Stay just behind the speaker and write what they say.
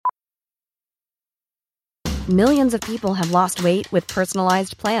Millions of people have lost weight with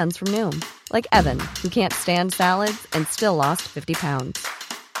personalized plans from Noom. Like Evan, who can't stand salads and still lost 50 pounds.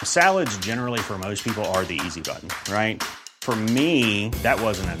 Salads generally for most people are the easy button, right? For me, that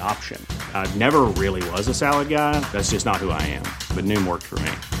wasn't an option. I never really was a salad guy. That's just not who I am. But Noom worked for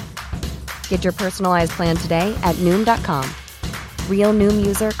me. Get your personalized plan today at Noom.com. Real Noom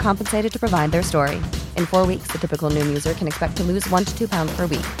user compensated to provide their story. In 4 weeks, the typical Noom user can expect to lose 1 to 2 pounds per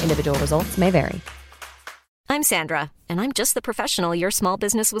week. Individual results may vary. I'm Sandra, and I'm just the professional your small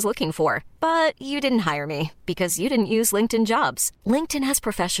business was looking for. But you didn't hire me because you didn't use LinkedIn Jobs. LinkedIn has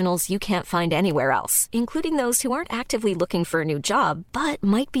professionals you can't find anywhere else, including those who aren't actively looking for a new job, but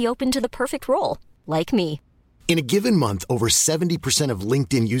might be open to the perfect role, like me. In a given month, over 70% of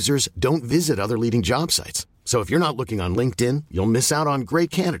LinkedIn users don't visit other leading job sites. So if you're not looking on LinkedIn, you'll miss out on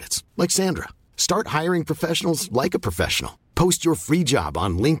great candidates like Sandra. Start hiring professionals like a professional. Post your free job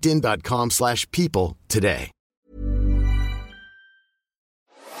on linkedin.com/people today.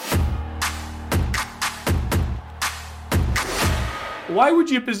 Why would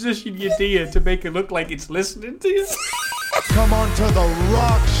you position your deer to make it look like it's listening to you? Come on to the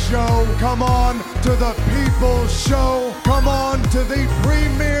rock show. Come on to the people show. Come on to the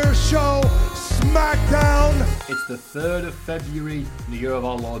premiere show, SmackDown. It's the 3rd of February in the year of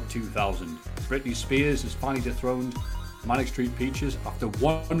our Lord 2000. Britney Spears has finally dethroned Manic Street Peaches after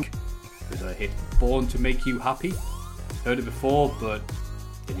 1 week with her hit Born to Make You Happy. Heard it before, but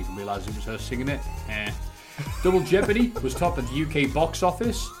didn't even realise it was her singing it. Double Jeopardy was top at the UK box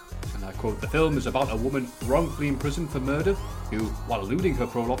office, and I quote, "The film is about a woman wrongfully imprisoned for murder who, while eluding her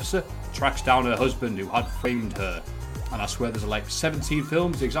parole officer, tracks down her husband who had framed her." And I swear there's like 17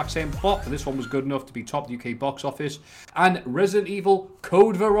 films, the exact same plot, but this one was good enough to be top the UK box office. And Resident Evil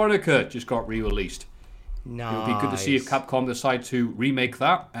Code Veronica just got re-released. Nice. It would be good to see if Capcom decide to remake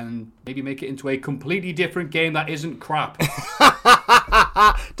that and maybe make it into a completely different game that isn't crap.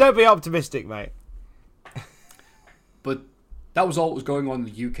 Don't be optimistic, mate. But that was all that was going on in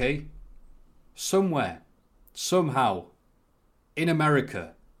the UK. Somewhere, somehow, in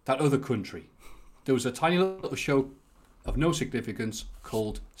America, that other country, there was a tiny little show of no significance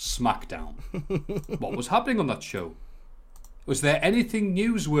called SmackDown. What was happening on that show? Was there anything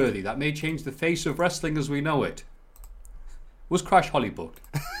newsworthy that may change the face of wrestling as we know it? Was Crash Holly booked?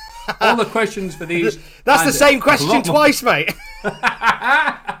 All the questions for these... That's the same question twice, mate.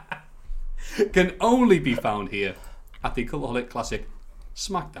 Can only be found here at the Cultaholic Classic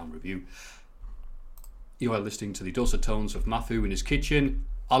SmackDown review. You are listening to the dulcet tones of Matthew in his kitchen,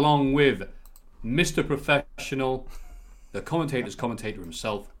 along with Mr. Professional, the commentator's commentator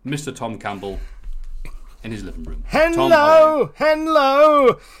himself, Mr. Tom Campbell, in his living room. Hello!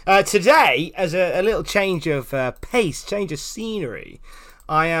 Today, as a little change of pace, change of scenery,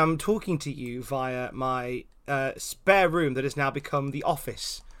 I am talking to you via my spare room that has now become the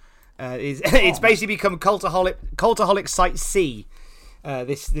office. It's basically become Cultaholic Site C.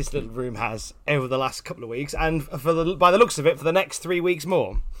 This little room has over the last couple of weeks, and by the looks of it, for the next 3 weeks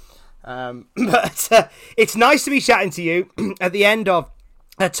more. But it's nice to be chatting to you at the end of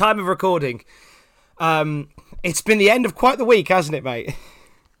a time of recording. It's been the end of quite the week, hasn't it, mate?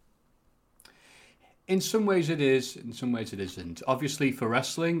 In some ways it is, in some ways it isn't. Obviously for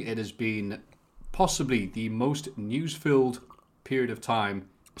wrestling, it has been possibly the most news-filled period of time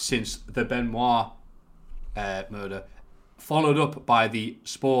since the Benoit murder, followed up by the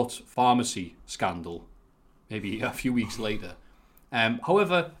sports pharmacy scandal, maybe a few weeks later.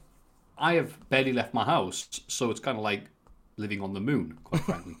 However, I have barely left my house, so it's kind of like living on the moon, quite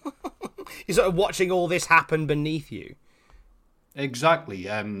frankly. You're sort of watching all this happen beneath you. Exactly.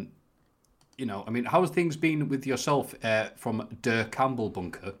 How have things been with yourself from Der Campbell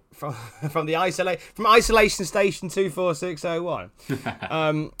bunker? From isolation station 24601.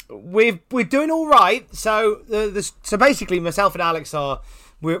 We're doing all right. So basically, myself and Alex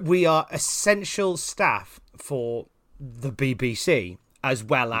we are essential staff for the BBC as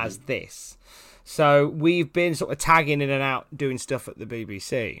well as this. So we've been sort of tagging in and out doing stuff at the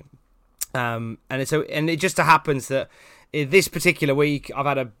BBC, and it just so happens that in this particular week, I've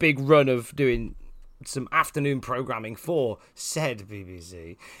had a big run of doing some afternoon programming for said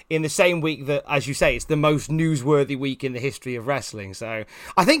BBC in the same week that, as you say, it's the most newsworthy week in the history of wrestling. So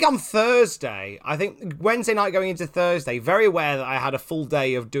I think on Thursday, Wednesday night going into Thursday, very aware that I had a full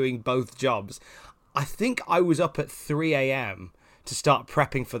day of doing both jobs. I think I was up at 3 a.m. to start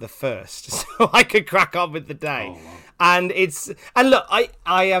prepping for the first, so I could crack on with the day. Oh, wow. And look,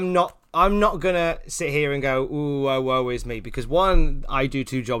 I'm not going to sit here and go, ooh, woe is me, because one, I do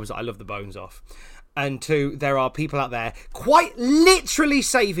two jobs that I love the bones off. And two, there are people out there quite literally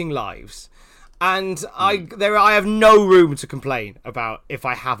saving lives. And I have no room to complain about if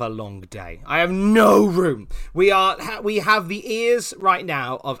I have a long day. I have no room. We have the ears right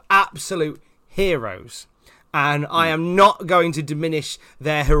now of absolute heroes. And I am not going to diminish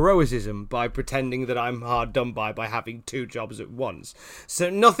their heroism by pretending that I'm hard done by having 2 jobs at once. So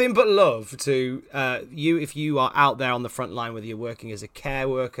nothing but love to you if you are out there on the front line, whether you're working as a care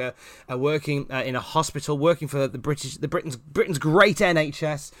worker, working in a hospital, working for Britain's great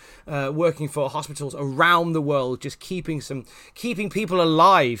NHS, working for hospitals around the world, just keeping people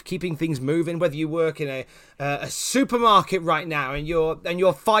alive, keeping things moving. Whether you work in a supermarket right now and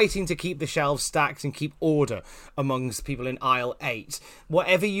you're fighting to keep the shelves stacked and keep order amongst people in aisle 8.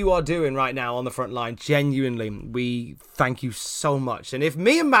 Whatever you are doing right now on the front line, genuinely, we thank you so much. And if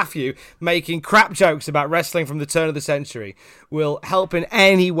me and Matthew making crap jokes about wrestling from the turn of the century will help in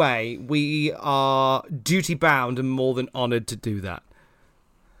any way, we are duty bound and more than honoured to do that.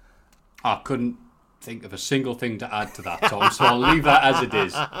 I couldn't think of a single thing to add to that, Tom, so I'll leave that as it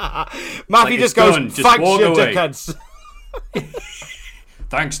is. Matthew just goes, thanks, you dickheads.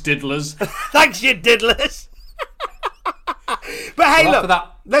 Thanks, diddlers. Thanks, you diddlers. But hey, look,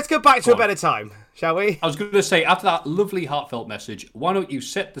 let's go back to a better time, shall we? I was going to say, after that lovely heartfelt message, why don't you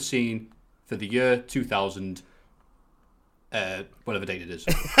set the scene for the year 2000, whatever date it is.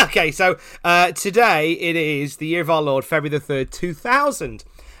 Okay, so today it is the year of our Lord, February the 3rd, 2000.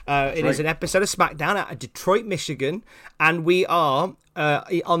 It is an episode of SmackDown out of Detroit, Michigan, and we are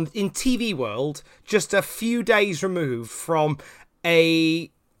in TV world just a few days removed from I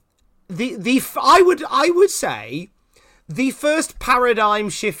would say the first paradigm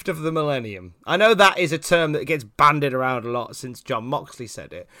shift of the millennium. I know that is a term that gets bandied around a lot since John Moxley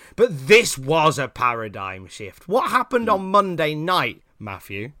said it, but this was a paradigm shift. What happened on Monday night,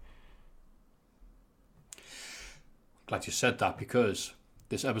 Matthew? Glad you said that, because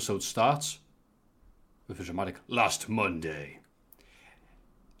this episode starts with a dramatic last Monday.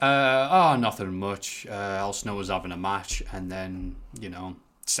 Nothing much. Al Snow was having a match, and then,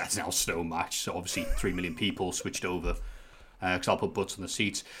 it's an Al Snow match, so obviously 3 million people switched over, because I'll put butts on the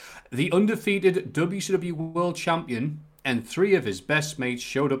seats. The undefeated WCW World Champion and 3 of his best mates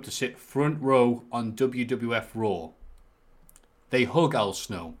showed up to sit front row on WWF Raw. They hug Al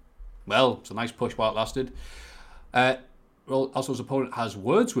Snow. Well, it's a nice push while it lasted. Al Snow's opponent has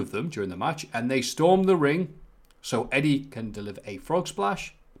words with them during the match, and they storm the ring so Eddie can deliver a frog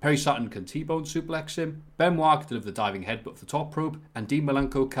splash, Perry Saturn can T-bone suplex him, Benoit can deliver the diving headbutt for the top rope, and Dean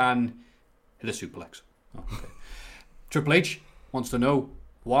Malenko can hit a suplex. Oh, okay. Triple H wants to know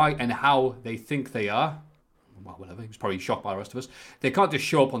why and how they think they are. Well, whatever, he was probably shocked by the rest of us. They can't just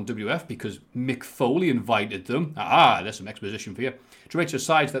show up on WF because Mick Foley invited them. There's some exposition for you. Triple H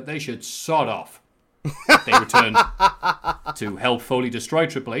decides that they should sod off. They return to help Foley destroy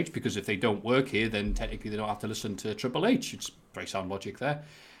Triple H, because if they don't work here, then technically they don't have to listen to Triple H. It's very sound logic there.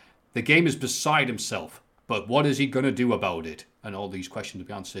 The game is beside himself, but what is he going to do about it? And all these questions will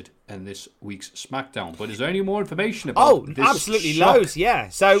be answered in this week's SmackDown. But is there any more information about this? Absolutely loads, yeah.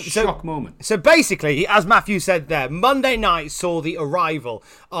 Shock moment. So basically, as Matthew said there, Monday night saw the arrival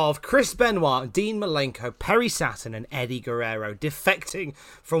of Chris Benoit, Dean Malenko, Perry Saturn and Eddie Guerrero defecting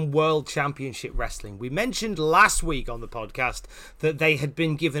from World Championship Wrestling. We mentioned last week on the podcast that they had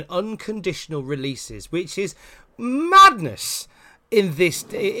been given unconditional releases, which is madness in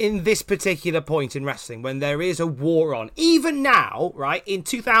this particular point in wrestling, when there is a war on. Even now, right, in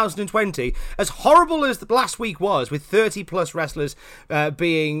 2020, as horrible as the last week was, with 30 plus wrestlers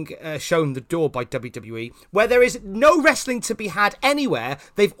being shown the door by WWE, where there is no wrestling to be had anywhere,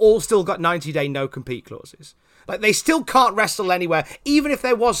 they've all still got 90-day no-compete clauses. Like, they still can't wrestle anywhere, even if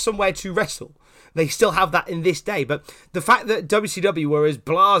there was somewhere to wrestle. They still have that in this day. But the fact that WCW were as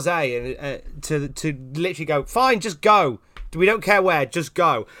blasé and to literally go, fine, just go. We don't care where, just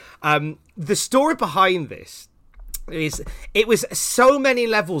go. The story behind this is it was so many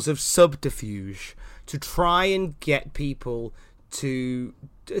levels of subterfuge to try and get people to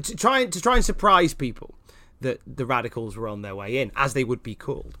try and surprise people that the Radicals were on their way in, as they would be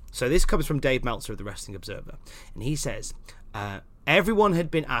called. So this comes from Dave Meltzer of the Wrestling Observer, and he says everyone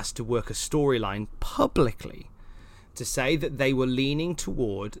had been asked to work a storyline publicly to say that they were leaning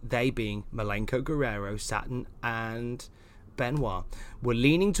toward, they being Malenko, Guerrero, Saturn and Benoit, were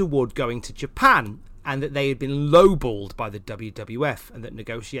leaning toward going to Japan, and that they had been lowballed by the WWF and that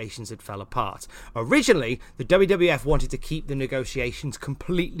negotiations had fell apart. Originally, the WWF wanted to keep the negotiations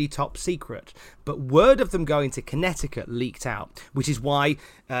completely top secret, but word of them going to Connecticut leaked out, which is why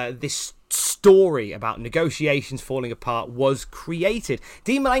this story about negotiations falling apart was created.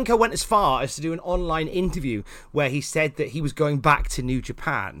 Dean Malenko went as far as to do an online interview where he said that he was going back to New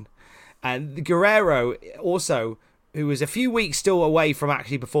Japan, And Guerrero also, who was a few weeks still away from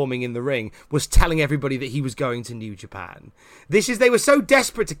actually performing in the ring, was telling everybody that he was going to New Japan. They were so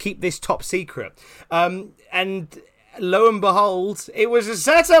desperate to keep this top secret. And lo and behold, it was a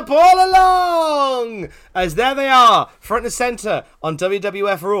setup all along! As there they are, front and centre on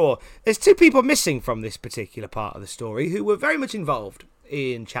WWF Raw. There's two people missing from this particular part of the story who were very much involved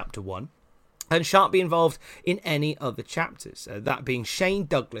in Chapter 1 and shan't be involved in any other chapters. That being Shane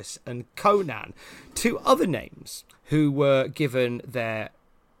Douglas and Conan, two other names who were given their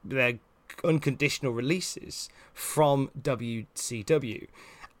unconditional releases from WCW.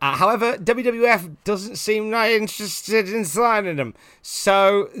 However, WWF doesn't seem not interested in signing them,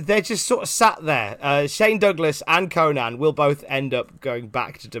 so they're just sort of sat there. Shane Douglas and Conan will both end up going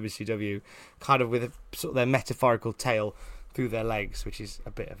back to WCW, kind of with a, sort of their metaphorical tail through their legs, which is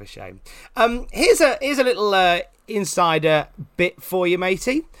a bit of a shame. Here's a little insider bit for you,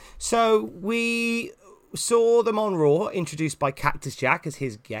 matey. So we saw them on Raw, introduced by Cactus Jack as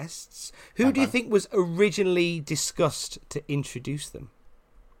his guests. Who do you think was originally discussed to introduce them?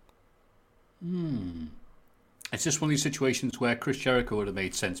 It's just one of these situations where Chris Jericho would have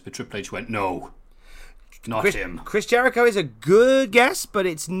made sense, but Triple H went, no, not him. Chris Jericho is a good guess, but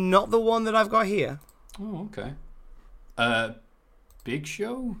it's not the one that I've got here. Oh, okay. Big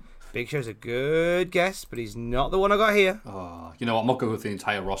Show? Big Show's a good guess, but he's not the one I got here. Oh, you know what? I'm not going with the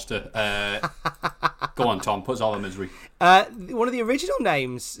entire roster. Go on, Tom. Put us all in misery. One of the original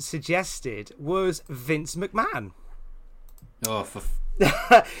names suggested was Vince McMahon. Oh,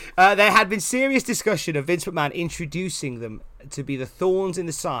 there had been serious discussion of Vince McMahon introducing them to be the thorns in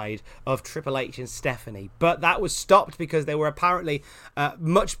the side of Triple H and Stephanie, but that was stopped because there were apparently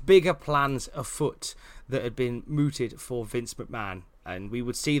much bigger plans afoot that had been mooted for Vince McMahon, and we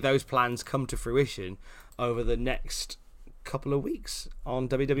would see those plans come to fruition over the next couple of weeks on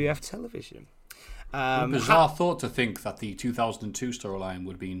WWF television. A bizarre thought to think that the 2002 storyline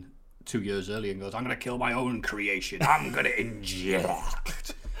would have been 2 years earlier and goes, I'm going to kill my own creation. I'm going to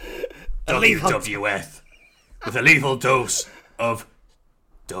inject WWF with a lethal dose of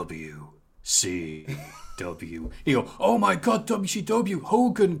WCW. You go, oh my God, WCW,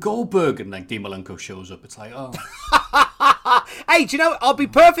 Hogan, Goldberg, and like Dean Malenko shows up. It's like, oh. Hey, do you know, I'll be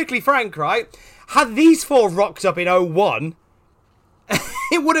perfectly frank, right? Had these four rocked up in 01,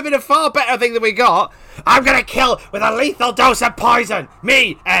 it would have been a far better thing than we got. I'm going to kill with a lethal dose of poison.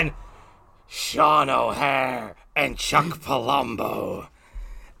 Me and Sean O'Hare and Chuck Palumbo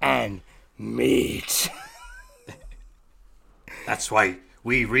and meat. That's why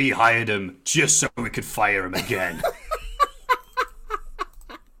we rehired him just so we could fire him again.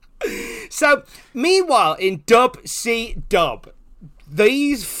 So, meanwhile, in Dub C Dub,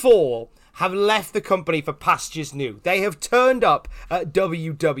 these four have left the company for pastures new. They have turned up at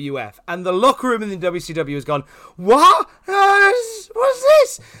WWF, and the locker room in the WCW has gone, what? What's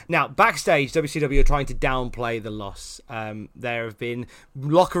this? Now, backstage, WCW are trying to downplay the loss. There have been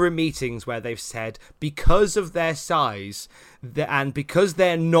locker room meetings where they've said, because of their size and because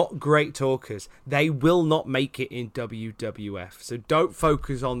they're not great talkers, they will not make it in WWF. So don't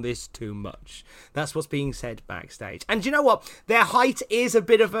focus on this too much. That's what's being said backstage. And you know what? Their height is a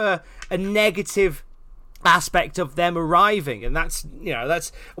bit of a negative aspect of them arriving, and that's, you know,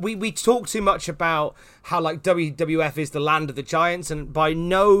 that's we talk too much about how like WWF is the land of the giants, and by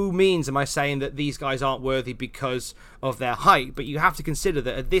no means am I saying that these guys aren't worthy because of their height, but you have to consider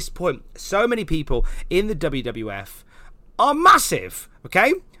that at this point so many people in the WWF are massive.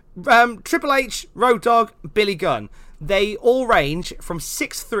 Okay, Triple H, Road Dogg, Billy Gunn, they all range from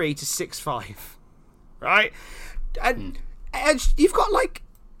 6'3" to 6'5", right? And you've got like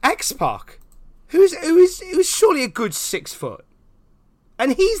X-Pac, who is surely a good 6 foot,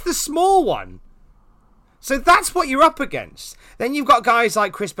 and he's the small one. So that's what you're up against. Then you've got guys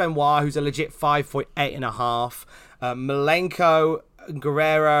like Chris Benoit, who's a legit 5'8.5". Malenko and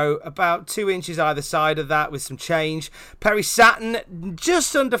Guerrero about 2 inches either side of that with some change. Perry Saturn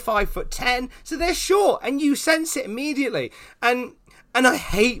just under 5'10", so they're short, and you sense it immediately. And I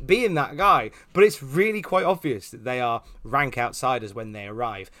hate being that guy, but it's really quite obvious that they are rank outsiders when they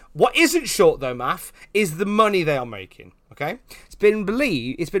arrive. What isn't short, though, Math, is the money they are making, okay? It's been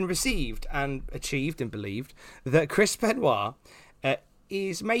received and achieved and believed that Chris Benoit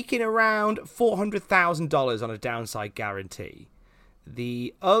is making around $400,000 on a downside guarantee.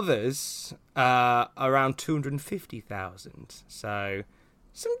 The others are around $250,000. So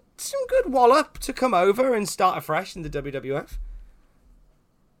some good wallop to come over and start afresh in the WWF.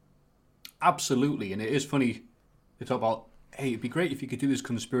 Absolutely, and it is funny to talk about, hey, it'd be great if you could do this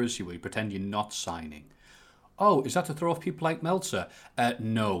conspiracy where you pretend you're not signing. Oh, is that to throw off people like Meltzer?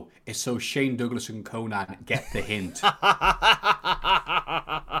 No, it's so Shane Douglas and Conan get the hint.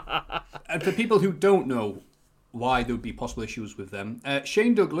 And for people who don't know why there would be possible issues with them,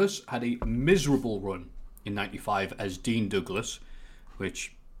 Shane Douglas had a miserable run in 95 as Dean Douglas,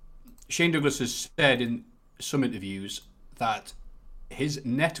 which Shane Douglas has said in some interviews that his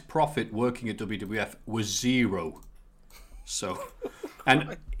net profit working at WWF was zero. So,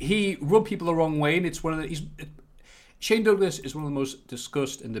 and he rubbed people the wrong way, and it's one of the... Shane Douglas is one of the most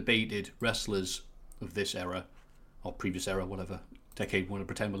discussed and debated wrestlers of this era, or previous era, whatever decade we want to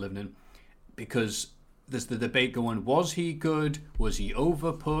pretend we're living in, because there's the debate going, was he good? Was he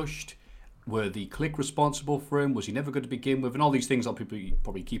over-pushed? Were the Clique responsible for him? Was he never good to begin with? And all these things that people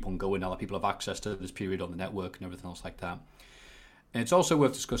probably keep on going now that people have access to this period on the network and everything else like that. And it's also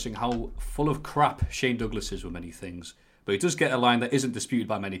worth discussing how full of crap Shane Douglas is with many things. But he does get a line that isn't disputed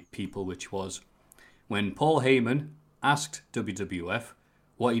by many people, which was when Paul Heyman asked WWF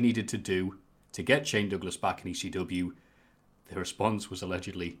what he needed to do to get Shane Douglas back in ECW, the response was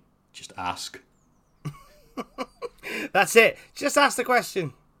allegedly, just ask. That's it. Just ask the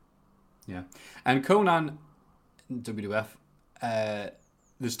question. Yeah. And Conan, WWF,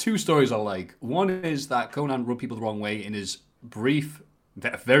 there's two stories I like. One is that Conan rubbed people the wrong way in his brief,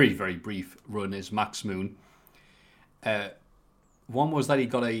 very, very brief run as Max Moon. One was that he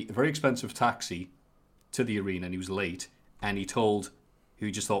got a very expensive taxi to the arena and he was late, and he told who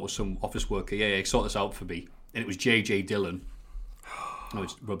he just thought was some office worker, yeah, sort this out for me. And it was J.J. Dillon,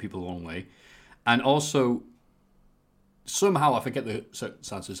 which rubbed people the wrong way. And also, somehow, I forget the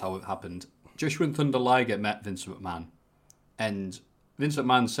circumstances how it happened, Joshua and Thunder Liger met Vince McMahon. And Vince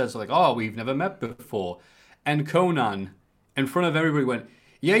McMahon says, like, oh, we've never met before. And Conan, in front of everybody, went,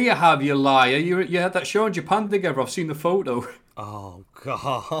 yeah, you have, you liar. You had that show in Japan together. I've seen the photo. Oh,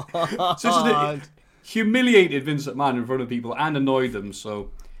 God. So it humiliated Vince McMahon in front of people and annoyed them.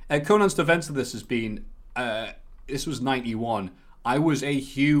 So Conan's defense of this has been, this was 91. I was a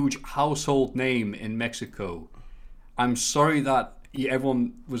huge household name in Mexico. I'm sorry that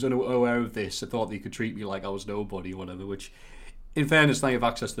everyone was unaware of this. I thought they could treat me like I was nobody or whatever, which, in fairness, now you have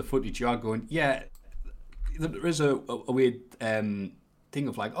access to the footage, you are going, yeah, there is a weird thing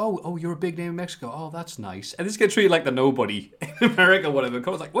of like, oh, you're a big name in Mexico. Oh, that's nice. And this gets treated like the nobody in America or whatever.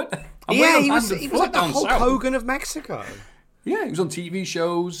 Conan's like, what? He was like the Hulk Hogan of Mexico. Yeah, he was on TV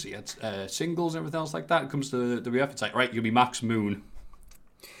shows. He had singles and everything else like that. It comes to the WF, it's like, right, you'll be Max Moon.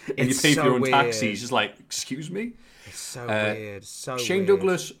 And you pay for your own taxi. He's just like, excuse me? It's so weird. Shane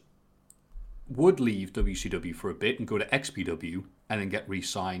Douglas would leave WCW for a bit and go to XPW and then get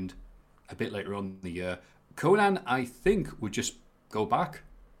re-signed a bit later on in the year. Conan, I think, would just go back.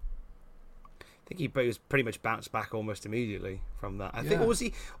 I think he was pretty much bounced back almost immediately from that. I think,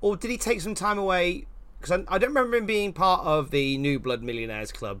 or did he take some time away? Because I don't remember him being part of the New Blood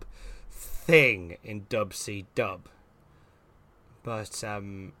Millionaires Club thing in Dub C Dub. But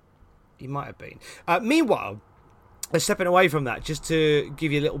he might have been. Meanwhile, stepping away from that, just to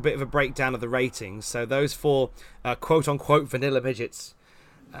give you a little bit of a breakdown of the ratings. So those four quote-unquote vanilla midgets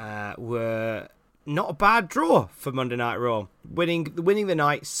were not a bad draw for Monday Night Raw. Winning the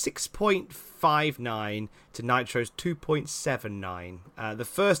night 6.59 to Nitro's 2.79. The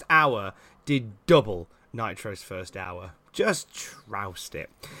first hour did double Nitro's first hour. Just trounced it.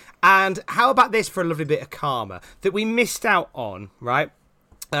 And how about this for a lovely bit of karma that we missed out on, right,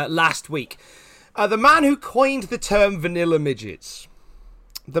 last week? The man who coined the term vanilla midgets.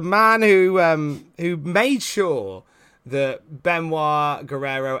 The man who made sure that Benoit,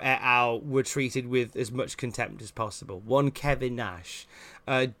 Guerrero et al. Were treated with as much contempt as possible. One Kevin Nash.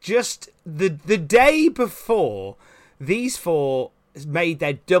 Just the day before these four made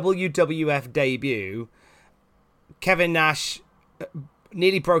their WWF debut, Kevin Nash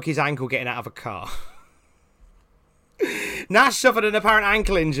nearly broke his ankle getting out of a car. Nash suffered an apparent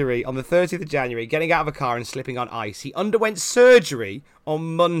ankle injury on the 30th of January, getting out of a car and slipping on ice. He underwent surgery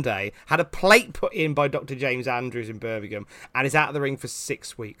on Monday, had a plate put in by Dr. James Andrews in Birmingham, and is out of the ring for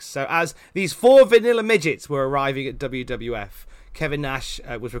 6 weeks. So as these four vanilla midgets were arriving at WWF, Kevin Nash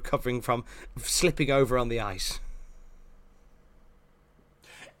was recovering from slipping over on the ice.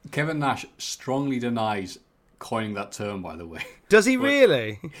 Kevin Nash strongly denies coining that term, by the way. Does he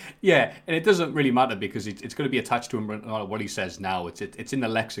really? Yeah, and it doesn't really matter because it's going to be attached to him no matter what he says now. It's in the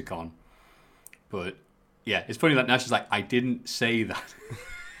lexicon. But yeah, it's funny that Nash is like, I didn't say that.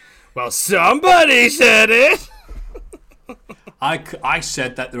 Well, somebody said it. I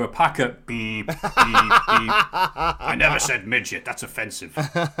said that they're a pack of beep, beep, beep. I never said midget. That's offensive.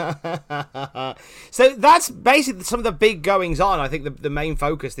 So that's basically some of the big goings on. I think the main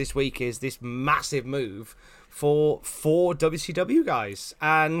focus this week is this massive move for 4 WCW guys.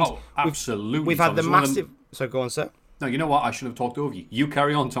 And absolutely. We've had the massive... So go on, sir. No, you know what? I should have talked over you. You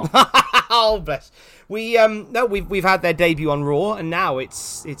carry on, Tom. Oh, bless. We've had their debut on Raw, and now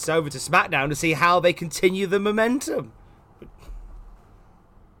it's over to SmackDown to see how they continue the momentum.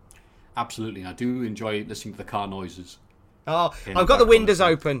 Absolutely. I do enjoy listening to the car noises. Oh, I've got the windows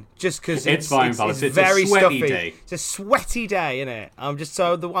open just because it's fine, Palace. It's very a sweaty stuffy. day. It's a sweaty day, isn't it? I've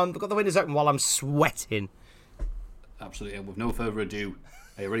got the windows open while I'm sweating. Absolutely. And with no further ado,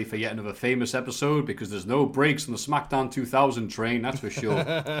 are you ready for yet another famous episode? Because there's no breaks on the SmackDown 2000 train, that's for sure.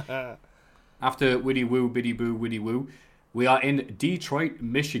 After Widdy Woo, Biddy Boo, Widdy Woo, we are in Detroit,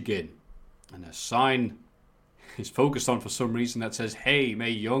 Michigan. And a sign is focused on for some reason that says, "Hey,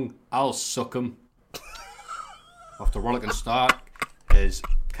 Mae Young, I'll suck 'em." After Rollick and start, as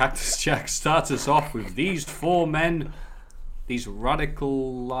Cactus Jack starts us off with these 4 men, these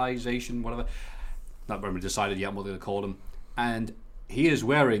radicalization, whatever, not really decided yet what they're going to call them, and he is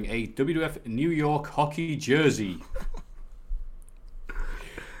wearing a WWF New York hockey jersey,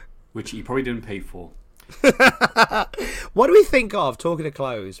 which he probably didn't pay for. What do we think of, talking of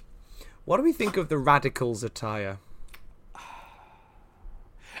clothes, what do we think of the Radicals attire?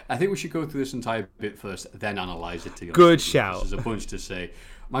 I think we should go through this entire bit first, then analyse it together. Good shout. There's a bunch to say.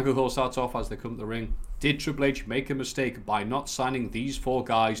 Michael Cole starts off as they come to the ring. Did Triple H make a mistake by not signing these 4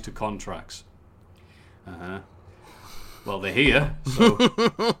 guys to contracts? Well, they're here,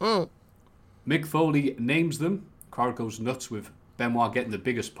 so... Mick Foley names them. Crowd goes nuts with Benoit getting the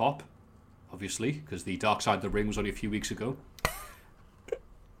biggest pop, obviously, because the Dark Side of the Ring was only a few weeks ago.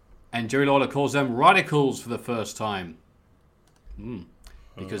 And Jerry Lawler calls them Radicals for the first time.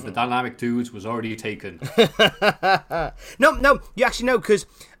 Because the Dynamic Dudes was already taken. No, you actually know, because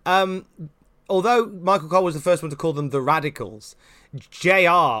although Michael Cole was the first one to call them the Radicals,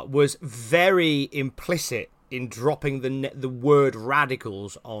 JR was very implicit in dropping the word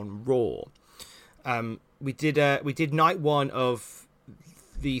Radicals on Raw. We did night 1 of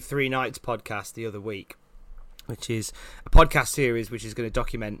the 3 Nights podcast the other week, which is a podcast series which is going to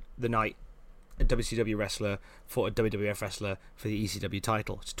document the night a WCW wrestler fought a WWF wrestler for the ECW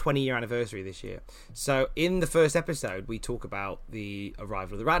title. It's a 20-year anniversary this year. So in the first episode, we talk about the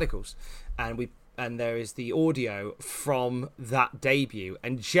arrival of the Radicals, and there is the audio from that debut.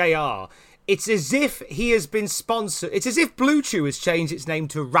 And JR, it's as if he has been sponsored. It's as if Blue Chew has changed its name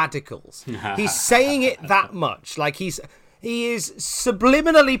to Radicals. He's saying it that much, like he is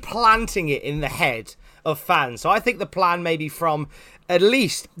subliminally planting it in the head of fans. So I think the plan, maybe from at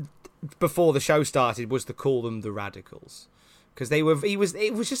least before the show started, was to call them the Radicals, because it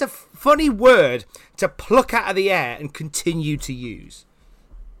was just a funny word to pluck out of the air and continue to use.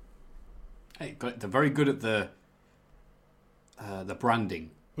 Hey, they're very good at the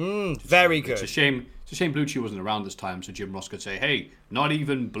branding. Very good. It's a shame Blue Chew wasn't around this time, so Jim Ross could say, "Hey, not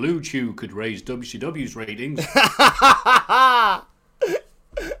even Blue Chew could raise WCW's ratings."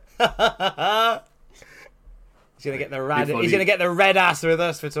 He's gonna get the red ass with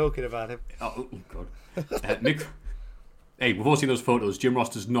us for talking about him. Oh God, Mick. Hey, we've all seen those photos. Jim Ross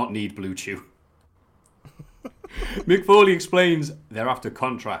does not need Blue Chew. Mick Foley explains they're after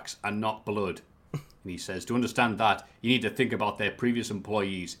contracts and not blood. And he says, to understand that, you need to think about their previous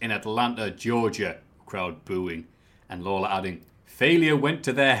employees in Atlanta, Georgia. Crowd booing. And Lawler adding, failure went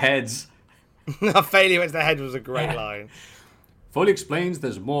to their heads. Failure went to their heads was a great line. Foley explains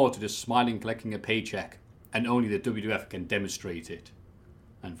there's more to just smiling collecting a paycheck, and only the WWF can demonstrate it.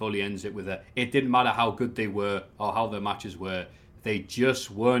 And Foley ends it with it didn't matter how good they were or how their matches were, they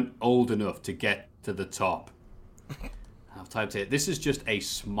just weren't old enough to get to the top. I've typed it. This is just a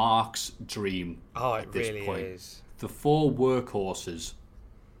Smarks dream. Oh, at this really point. is. The 4 workhorses,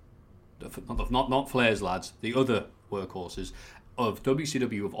 not Flair's lads, the other workhorses of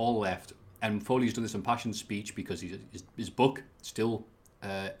WCW have all left, and Foley's done this impassioned speech because his book still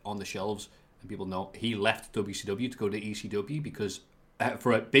on the shelves, and people know he left WCW to go to ECW because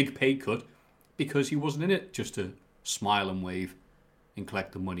for a big pay cut, because he wasn't in it just to smile and wave and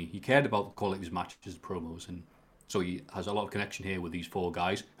collect the money. He cared about the quality of his matches, promos, and so he has a lot of connection here with these 4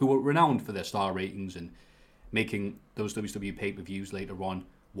 guys who are renowned for their star ratings and making those WCW pay-per-views later on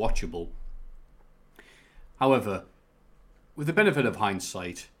watchable. However, with the benefit of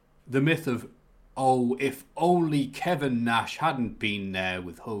hindsight, the myth of, oh, if only Kevin Nash hadn't been there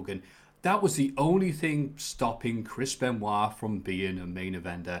with Hogan, that was the only thing stopping Chris Benoit from being a main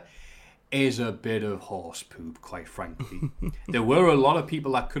eventer, is a bit of horse poop, quite frankly. There were a lot of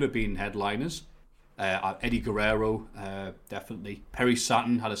people that could have been headliners. Eddie Guerrero, definitely. Perry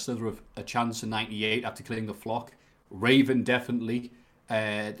Saturn had a slither of a chance in '98 after killing the Flock. Raven, definitely.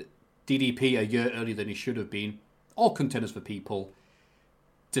 DDP a year earlier than he should have been. All contenders for people.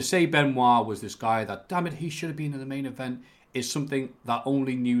 To say Benoit was this guy that, damn it, he should have been in the main event is something that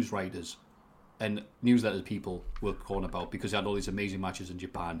only news writers and newsletter people will call about because he had all these amazing matches in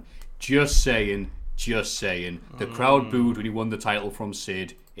Japan. Just saying. The crowd booed when he won the title from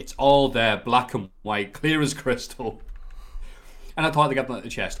Sid. It's all there, black and white, clear as crystal. And I thought they got that at the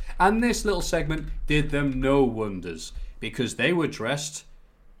chest. And this little segment did them no wonders because they were dressed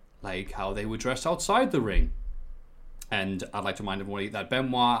like how they were dressed outside the ring. And I'd like to remind everybody that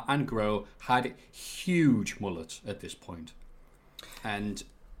Benoit and Gros had huge mullets at this point. And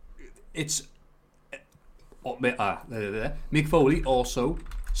it's... Mick Foley also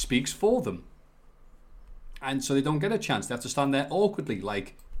speaks for them. And so they don't get a chance. They have to stand there awkwardly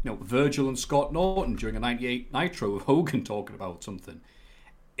like, Virgil and Scott Norton during a 98 Nitro with Hogan talking about something.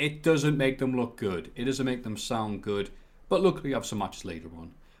 It doesn't make them look good. It doesn't make them sound good. But luckily we have some matches later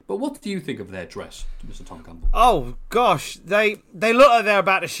on. But what do you think of their dress, Mr. Tom Campbell? Oh gosh, they look like they're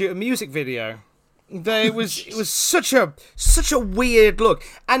about to shoot a music video. It was such a weird look,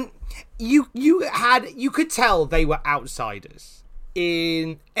 and you could tell they were outsiders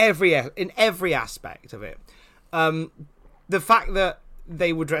in every aspect of it. The fact that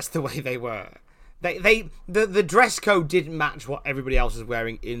they were dressed the way they were. The dress code didn't match what everybody else was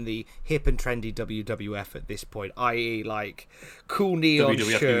wearing in the hip and trendy WWF at this point, i.e. like cool neon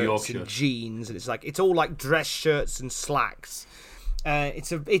WWF shirts and jeans, and it's all like dress shirts and slacks. And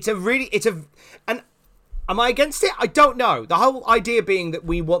am I against it? I don't know. The whole idea being that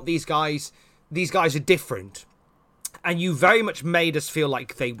we want these guys are different, and you very much made us feel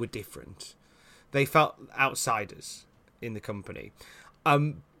like they were different. They felt outsiders in the company.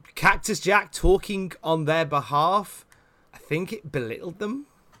 Cactus Jack talking on their behalf, I think it belittled them.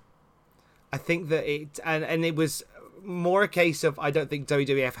 I think that it was more a case of I don't think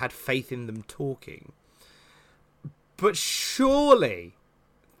WWF had faith in them talking. But surely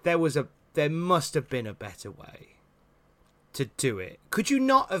there must have been a better way to do it. Could you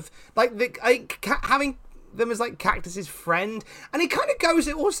not have having them as like Cactus's friend? And it kind of goes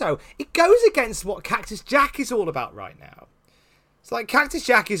against what Cactus Jack is all about right now. It's like Cactus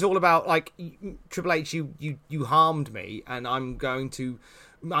Jack is all about like Triple H, you harmed me, and I'm going to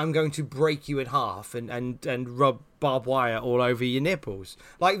break you in half and rub barbed wire all over your nipples.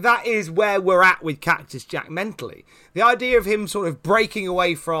 Like that is where we're at with Cactus Jack mentally. The idea of him sort of breaking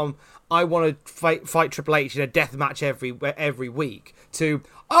away from I want to fight Triple H in a death match every week to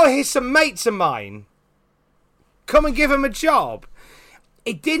here's some mates of mine. Come and give him a job.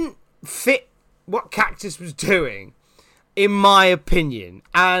 It didn't fit what Cactus was doing, in my opinion,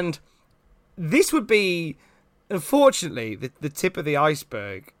 and this would be, unfortunately, the tip of the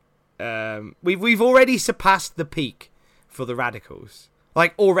iceberg. We've already surpassed the peak for the Radicals.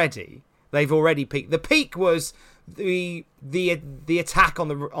 Like already, they've already peaked. The peak was the attack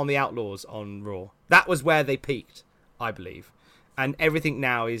on the Outlaws on Raw. That was where they peaked, I believe, and everything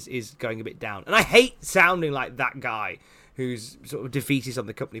now is going a bit down. And I hate sounding like that guy who's sort of defeated on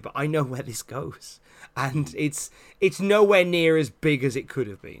the company, but I know where this goes. And it's nowhere near as big as it could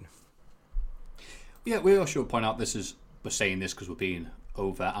have been. Yeah, we all should point out we're saying this because we're being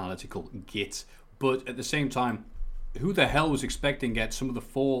over-analytical git. But at the same time, who the hell was expecting to get some of the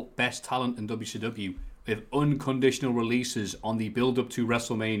 4 best talent in WCW with unconditional releases on the build-up to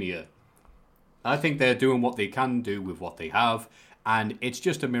WrestleMania? I think they're doing what they can do with what they have, and it's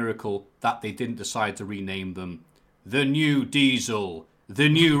just a miracle that they didn't decide to rename them The New Diesel, The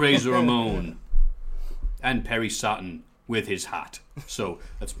New Razor Ramon, and Perry Saturn with his hat. So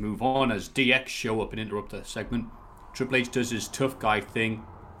let's move on as DX show up and interrupt the segment. Triple H does his tough guy thing,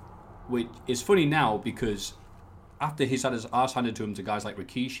 which is funny now because after he's had his ass handed to him to guys like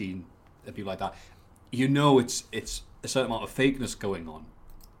Rikishi and people like that, it's a certain amount of fakeness going on.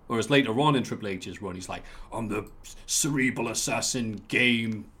 Whereas later on in Triple H's run, he's like, I'm the cerebral assassin,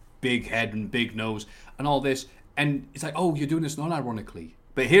 game, big head and big nose, and all this. And it's like, oh, you're doing this non-ironically.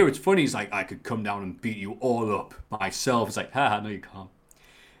 But here it's funny, he's like, I could come down and beat you all up myself. It's like, no you can't.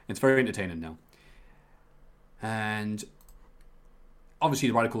 It's very entertaining now. And obviously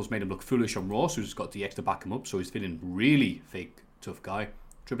the Radicals made him look foolish on Raw, so he's got DX to back him up, so he's feeling really fake tough guy.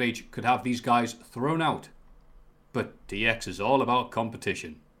 Triple H could have these guys thrown out. But DX is all about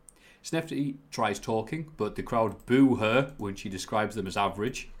competition. Stephanie tries talking, but the crowd boo her when she describes them as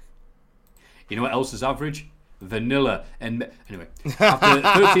average. You know what else is average? Vanilla. And anyway, after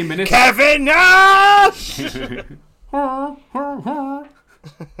 13 minutes... Kevin Nash!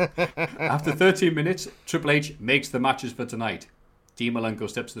 After 13 minutes, Triple H makes the matches for tonight. Dean Malenko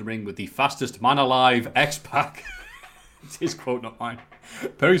steps to the ring with the fastest man alive, X-Pac. It's his quote, not mine.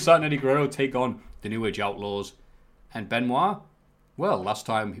 Perry Saturn and Eddie Guerrero take on the New Age Outlaws. And Benoit, well, last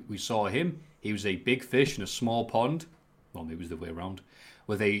time we saw him, he was a big fish in a small pond. Well, maybe it was the way around.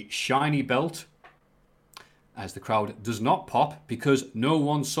 With a shiny belt. As the crowd does not pop because no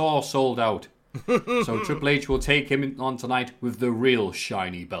one saw Sold Out. So Triple H will take him on tonight with the real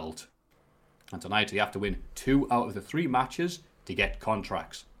shiny belt. And tonight they have to win 2 out of the 3 matches to get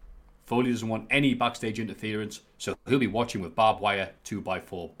contracts. Foley doesn't want any backstage interference, so he'll be watching with barbed wire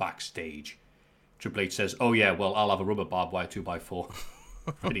 2x4 backstage. Triple H says, oh yeah, well, I'll have a rubber barbed wire 2x4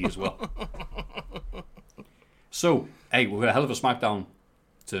 ready as well. So, hey, we've got a hell of a SmackDown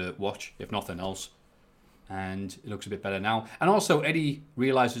to watch, if nothing else. And it looks a bit better now. And also, Eddie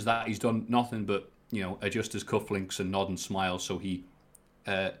realises that he's done nothing but, adjust his cufflinks and nod and smile. So he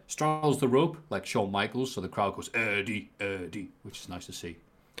straddles the rope like Shawn Michaels. So the crowd goes, Eddie, Eddie, which is nice to see.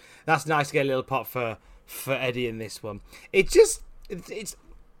 That's nice to get a little pop for Eddie in this one. It's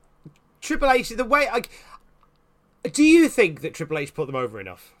Triple H, the way... do you think that Triple H put them over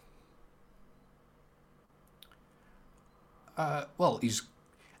enough? Well, he's...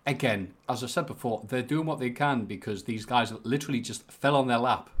 Again, as I said before, they're doing what they can because these guys literally just fell on their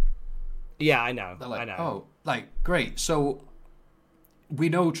lap. Yeah, I know. They're like, I oh, know. great. So we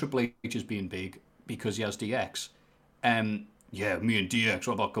know Triple H is being big because he has DX. Yeah, me and DX,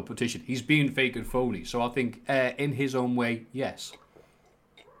 what about competition? He's being fake and phony. So I think in his own way, yes.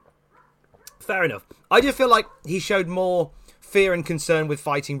 Fair enough. I just feel like he showed more fear and concern with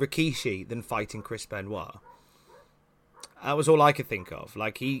fighting Rikishi than fighting Chris Benoit. That was all I could think of.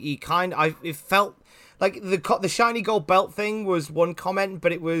 Like it felt like the shiny gold belt thing was one comment,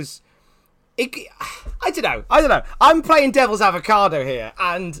 but I don't know. I'm playing devil's avocado here,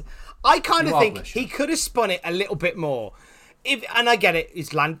 and I kind of think he could have spun it a little bit more. And I get it.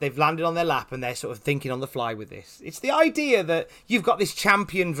 They've landed on their lap, and they're sort of thinking on the fly with this. It's the idea that you've got this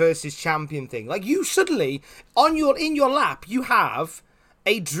champion versus champion thing. Like you suddenly in your lap, you have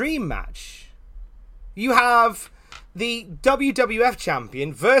a dream match. You have the WWF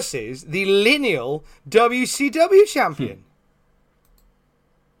champion versus the lineal WCW champion.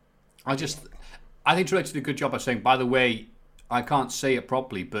 I think Triple H did a good job of saying, by the way, I can't say it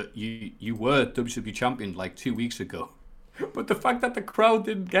properly, but you were WCW champion like 2 weeks ago. But the fact that the crowd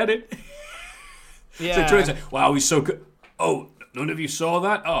didn't get it. Yeah. So Triple H said, wow, he's so good. Oh, none of you saw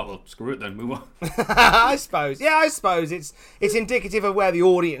that? Oh, well, screw it then, move on. I suppose it's indicative of where the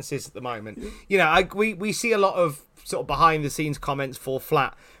audience is at the moment. We see a lot of sort of behind the scenes comments fall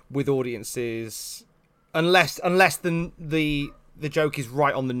flat with audiences unless the joke is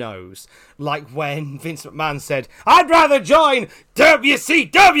right on the nose. Like when Vince McMahon said, I'd rather join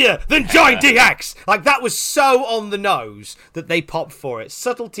WCW than join DX. Like that was so on the nose that they popped for it.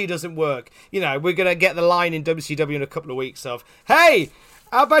 Subtlety doesn't work. We're going to get the line in WCW in a couple of weeks of, hey,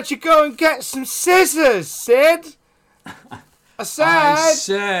 how about you go and get some scissors, Sid? I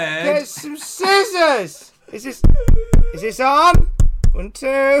said get some scissors. Is this on? 1,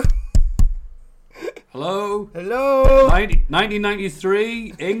 2. Hello?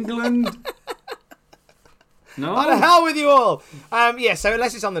 1993, England? No? What the hell with you all? So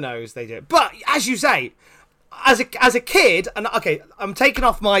unless it's on the nose, they do it. But, as you say, as a kid, and okay, I'm taking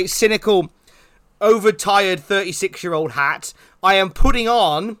off my cynical, overtired 36-year-old hat. I am putting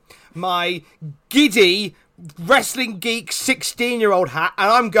on my giddy, wrestling geek 16-year-old hat, and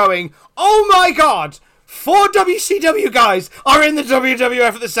I'm going, oh my God! 4 WCW guys are in the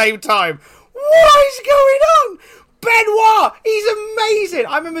WWF at the same time. What is going on? Benoit, he's amazing.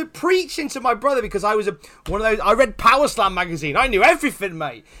 I remember preaching to my brother because I was one of those. I read Power Slam magazine. I knew everything,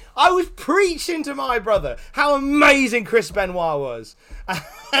 mate. I was preaching to my brother how amazing Chris Benoit was,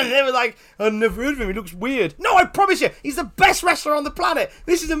 and they were like, "I've never heard of him. He looks weird." No, I promise you, he's the best wrestler on the planet.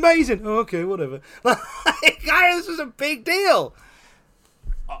 This is amazing. Oh, okay, whatever. This was a big deal.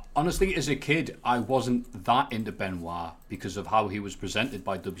 Honestly, as a kid, I wasn't that into Benoit because of how he was presented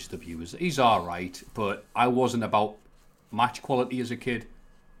by WCW. He's all right, but I wasn't about match quality as a kid.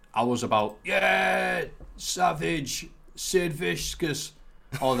 I was about, Savage, Sid Vicious,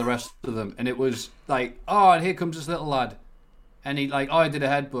 all the rest of them. And it was like, oh, and here comes this little lad. And he I did a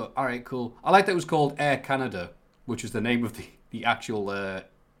headbutt. All right, cool. I like that it was called Air Canada, which is the name of the actual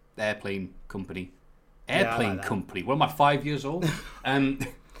airplane company. Airplane company. What am I, 5 years old?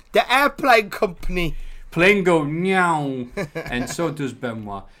 The airplane company. Plane go meow. And so does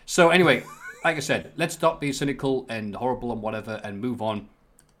Benoit. So anyway, like I said, let's stop being cynical and horrible and whatever and move on.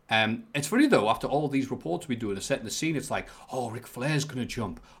 It's funny though, after all these reports we do and setting the scene, it's like, oh, Ric Flair's going to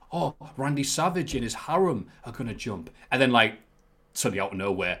jump. Oh, Randy Savage and his harem are going to jump. And then suddenly out of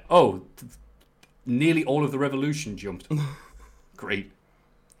nowhere, oh, nearly all of the Revolution jumped. Great.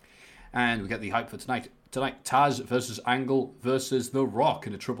 And we get the hype for tonight. Tonight, Taz versus Angle versus The Rock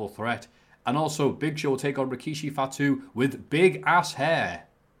in a triple threat. And also, Big Show will take on Rikishi Fatu with big ass hair.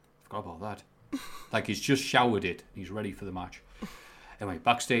 Forgot about that. Like he's just showered it. He's ready for the match. Anyway,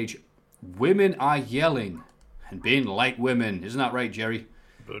 backstage, women are yelling and being like women. Isn't that right, Jerry?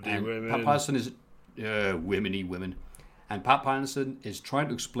 Bloody and women. Pat Patterson is... womeny women. And Pat Patterson is trying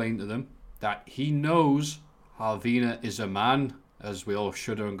to explain to them that he knows Harvina is a man, as we all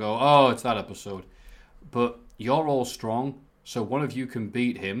shudder and go, oh, it's that episode. But you're all strong, so one of you can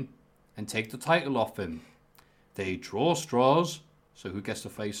beat him and take the title off him. They draw straws, so who gets to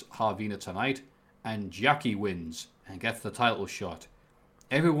face Harvina tonight? And Jackie wins and gets the title shot.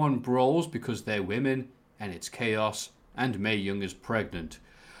 Everyone brawls because they're women, and it's chaos, and Mae Young is pregnant.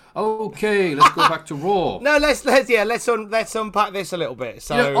 Okay, let's go back to Raw. No, let's unpack this a little bit.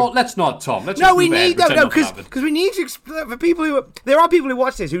 So, let's not, Tom. Let's no, because because we need to explain for people there are people who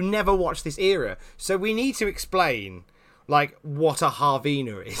watch this who never watched this era. So we need to explain like what a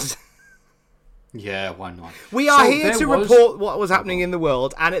Harvina is. Yeah, why not? We are here to report what was happening in the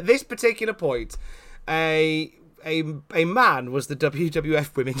world, and at this particular point, a man was the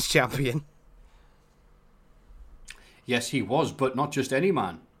WWF Women's Champion. Yes, he was, but not just any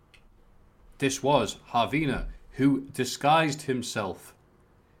man. This was Harvina, who disguised himself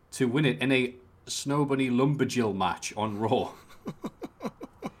to win it in a Snow Bunny Lumberjill match on Raw.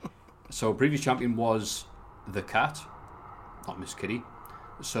 So, previous champion was the Cat, not Miss Kitty.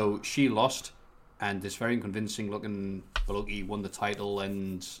 So, she lost, and this very convincing looking Baloogie won the title,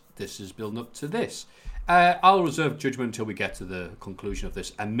 and this is building up to this. I'll reserve judgment until we get to the conclusion of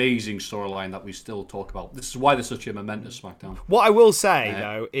this amazing storyline that we still talk about. This is why there's such a momentous SmackDown. What I will say,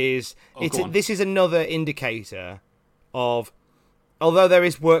 though, is this is another indicator of, although there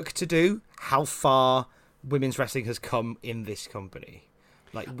is work to do, how far women's wrestling has come in this company.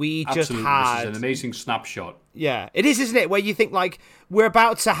 Like, we Absolutely. just had... This is an amazing snapshot. Yeah, it is, isn't it? Where you think, like, we're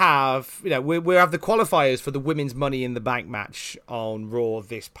about to have, we have the qualifiers for the Women's Money in the Bank match on Raw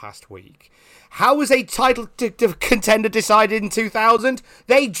this past week. How was a title contender decided in 2000?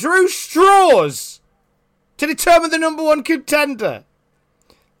 They drew straws to determine the number one contender.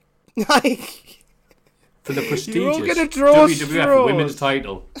 Like, for the prestigious you're all gonna draw WWF straws. Women's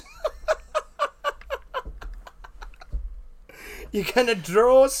title. You're going to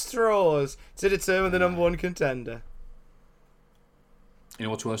draw straws to determine the number one contender. You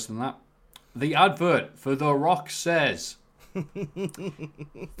know what's worse than that? The advert for The Rock says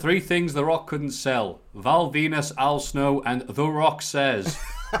 3 things The Rock couldn't sell: Val Venus, Al Snow, and The Rock says.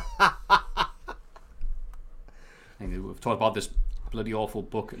 We've talked about this bloody awful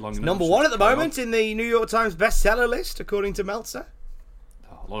book long enough. Number one at the moment in the New York Times bestseller list, according to Meltzer.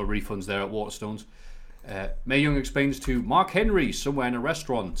 A lot of refunds there at Waterstones. Mae Young explains to Mark Henry somewhere in a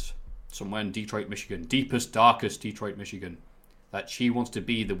restaurant, somewhere in Detroit, Michigan, deepest, darkest Detroit, Michigan, that she wants to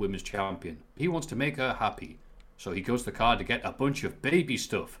be the women's champion. He wants to make her happy. So he goes to the car to get a bunch of baby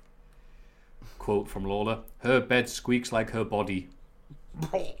stuff. Quote from Lola: her bed squeaks like her body.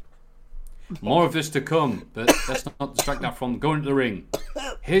 More of this to come, but let's not distract that from going to the ring.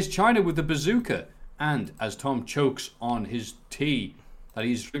 Here's China with the bazooka. And as Tom chokes on his tea that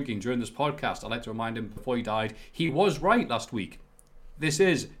he's drinking during this podcast, I'd like to remind him before he died, he was right last week. This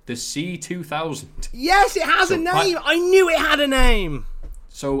is the C2000. Yes, it has a name. I knew it had a name.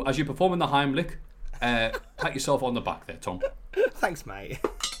 So as you perform in the Heimlich, pat yourself on the back there, Tom. Thanks, mate.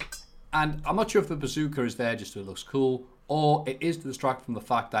 And I'm not sure if the bazooka is there just so it looks cool, or it is to distract from the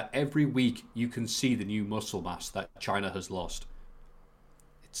fact that every week you can see the new muscle mass that China has lost.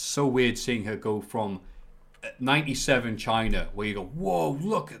 It's so weird seeing her go from 97 China, where you go, whoa,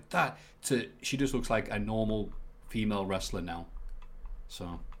 look at that, to she just looks like a normal female wrestler now.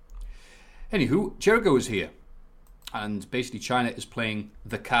 So, anywho, Jericho is here. And basically China is playing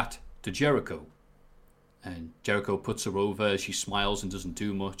the cat to Jericho. And Jericho puts her over, she smiles and doesn't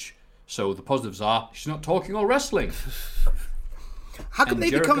do much. So the positives are, she's not talking or wrestling. How can they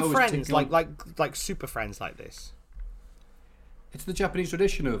Jericho become friends, like super friends like this? It's the Japanese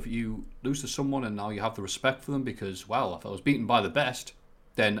tradition of you lose to someone and now you have the respect for them because, well, if I was beaten by the best,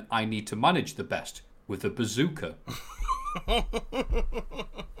 then I need to manage the best with a bazooka. That's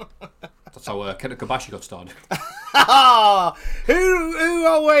how Kenta Kobashi got started. Who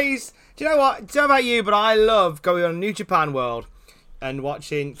always... Do you know what? I don't know about you, but I love going on New Japan World and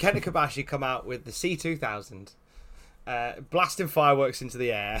watching Kenta Kobashi come out with the C2000, blasting fireworks into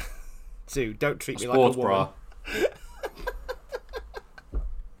the air to Don't Treat Me Like a Woman. Bra.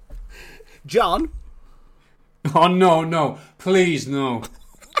 John? Oh, no, please, no.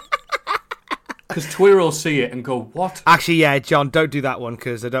 Because Twitter will see it and go, "What?" Actually, yeah, John, don't do that one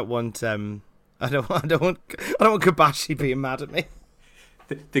because I don't want I don't want Kabashi being mad at me.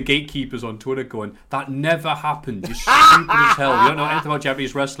 The gatekeepers on Twitter going, "That never happened. You're stupid as hell. You don't know anything about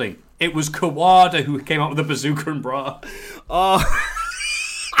Japanese wrestling. It was Kawada who came out with the bazooka and bra." Oh,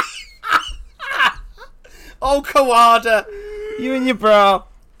 oh, Kawada, you and your bra.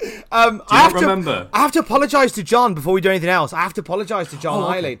 I have to apologise to John before we do anything else. I have to apologise to John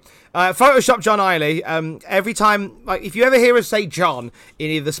Eiley. Photoshop John Eiley. Every time, like, if you ever hear us say John in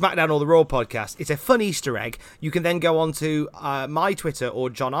either the SmackDown or the Raw podcast, it's a fun Easter egg. You can then go on to my Twitter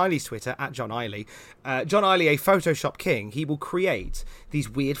or John Eiley's Twitter at John Eiley. John Eiley, a Photoshop king, he will create these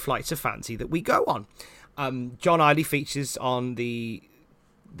weird flights of fancy that we go on. John Eiley features on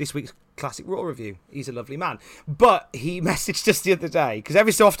this week's Classic Raw review. He's a lovely man. But he messaged us the other day, because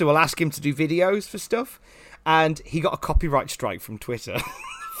every so often we'll ask him to do videos for stuff, and he got a copyright strike from Twitter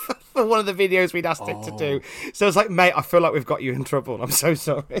for one of the videos we'd asked him to do. So it's like, mate, I feel like we've got you in trouble. I'm so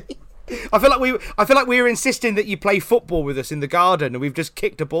sorry. I feel like we were insisting that you play football with us in the garden, and we've just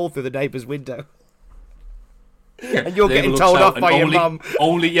kicked a ball through the neighbour's window. And you're getting told off by your mum.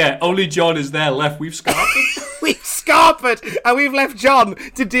 Only John is there left. We've scarpered. We've scarpered, and we've left John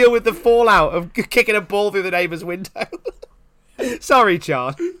to deal with the fallout of kicking a ball through the neighbour's window. Sorry,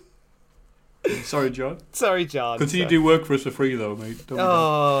 John. Sorry, John. Sorry, John. Continue to do work for us for free, though, mate.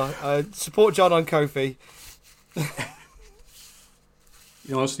 Support John on Ko-fi. You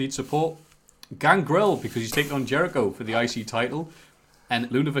know what need support? Gangrel, because he's taking on Jericho for the IC title.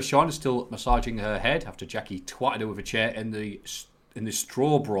 And Luna Vachon is still massaging her head after Jackie twatted her with a chair in the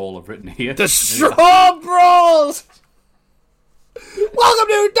straw brawl I've written here. The straw brawls! Welcome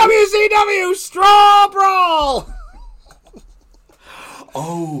to WCW Straw Brawl!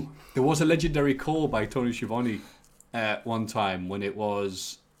 Oh, there was a legendary call by Tony Schiavone one time when it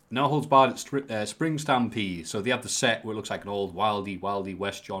was No Holds Barred at Spring Stampede. So they have the set where it looks like an old Wildy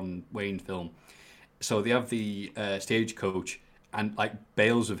West John Wayne film. So they have the stagecoach and like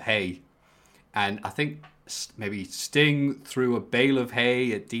bales of hay, and I think maybe Sting threw a bale of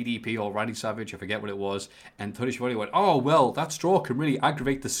hay at DDP or Randy Savage, I forget what it was, and Tony Schiavone went, "Oh well, that straw can really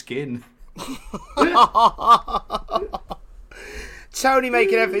aggravate the skin." Tony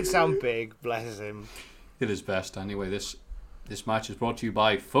making everything sound big, bless him. It is best. Anyway, this match is brought to you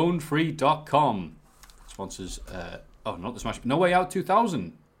by PhoneFree.com. Sponsors not this match, No Way Out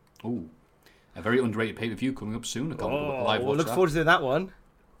 2000. Ooh. A very underrated pay-per-view coming up soon. I can't live we'll look forward to doing that one.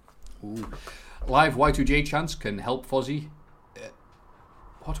 Ooh. Live Y2J chants can help Fozzy.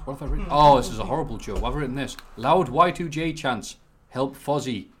 What have I written? Oh, this is a horrible joke. Why have I written this? Loud Y2J chants help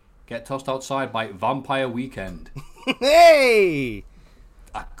Fozzy get tossed outside by Vampire Weekend. Hey!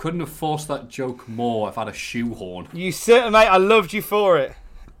 I couldn't have forced that joke more if I had a shoehorn. You certainly, mate. I loved you for it.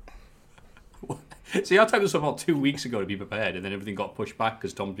 See, I typed this up about 2 weeks ago to be prepared, and then everything got pushed back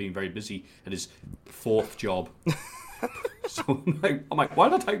because Tom's being very busy at his fourth job. So I'm like, why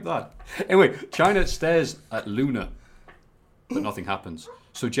did I type that? Anyway, China stares at Luna, but nothing happens.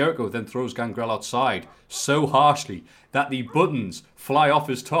 So Jericho then throws Gangrel outside so harshly that the buttons fly off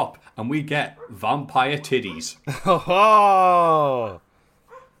his top, and we get vampire titties. Oh!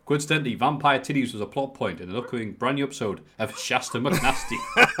 Coincidentally, vampire titties was a plot point in an upcoming brand new episode of Shasta McNasty.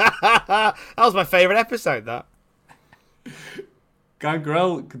 That was my favourite episode, that.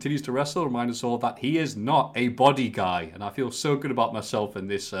 Gangrel continues to wrestle, remind us all that he is not a body guy, and I feel so good about myself in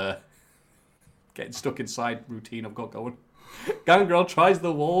this getting stuck inside routine I've got going. Gangrel tries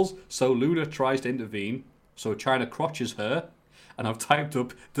the walls, so Luna tries to intervene, so China crotches her, and I've typed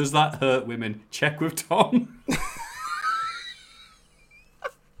up, "Does that hurt women? Check with Tom."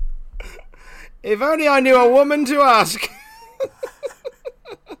 If only I knew a woman to ask.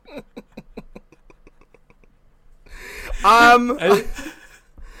 I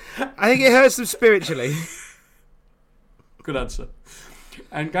think it hurts them spiritually. Good answer.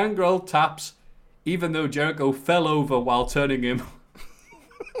 And Gangrel taps, even though Jericho fell over while turning him.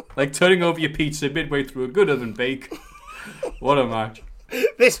 Like turning over your pizza midway through a good oven bake. What a match.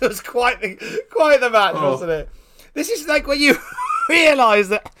 This was quite the match, wasn't it? This is like when you realise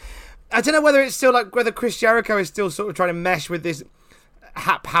that... I don't know whether it's still like whether Chris Jericho is still sort of trying to mesh with this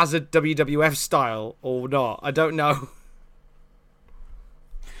haphazard WWF style or not. I don't know.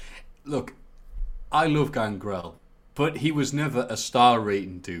 Look, I love Gangrel, but he was never a star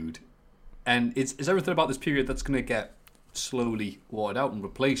rating dude. And it's everything about this period that's going to get slowly watered out and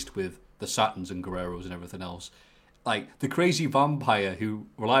replaced with the Saturns and Guerreros and everything else. Like, the crazy vampire who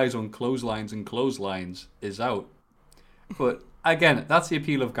relies on clotheslines is out. But... again, that's the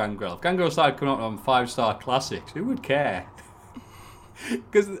appeal of Gangrel. If Gangrel started coming out on 5-star classics, who would care?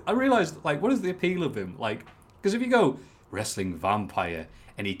 Because I realised, like, what is the appeal of him? Like, because if you go wrestling vampire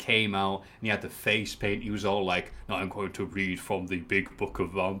and he came out and he had the face paint, he was all like, no, I'm going to read from the big book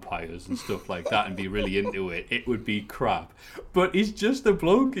of vampires and stuff like that and be really into it, it would be crap. But he's just a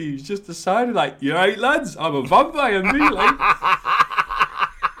bloke. He's just decided, like, you right, lads, I'm a vampire, me, like.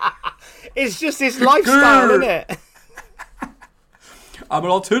 It's just his lifestyle, isn't it? I'm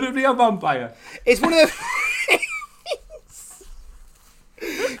an alternatively a vampire. It's one of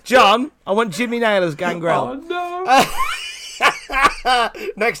the... John, I want Jimmy Nail as Gangrel. Oh no!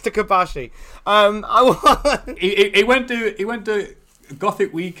 Next to Kabashi. I want... he went to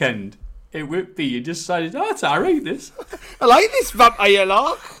Gothic Weekend in Whitby and decided, oh, it's alright, this. I like this vampire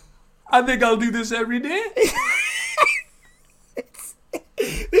look. I think I'll do this every day.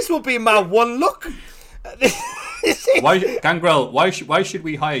 This will be my one look. Gangrel, why should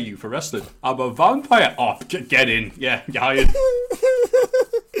we hire you for wrestling? I'm a vampire. Oh, get in. Yeah, you're hired.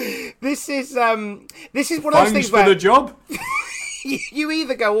 This is one of those things for where the job. you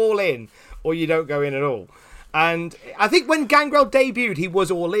either go all in or you don't go in at all. And I think when Gangrel debuted, he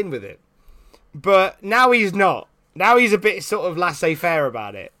was all in with it, but now he's not. Now he's a bit sort of laissez-faire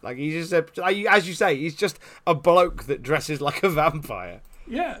about it. Like he's just as you say, he's just a bloke that dresses like a vampire.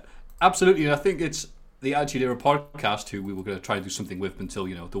 Yeah, absolutely. And I think it's the Attitude Era podcast, who we were going to try and do something with until,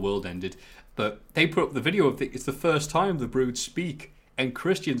 the world ended. But they put up the video of it's the first time the Brood speak, and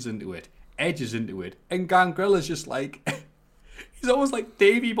Christian's into it, Edge is into it, and Gangrel is just like, he's almost like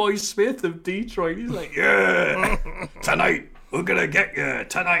Davey Boy Smith of Detroit. He's like, yeah, tonight, we're going to get you,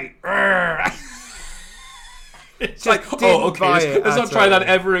 tonight. It's like, oh, okay, let's not try that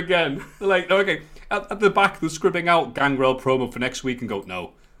ever again. They're like, okay, at the back, they're scribbling out Gangrel promo for next week and go,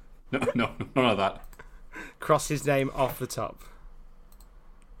 no, none of that. Cross his name off the top.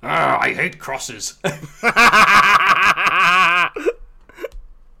 I hate crosses.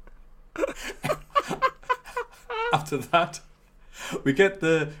 After that, we get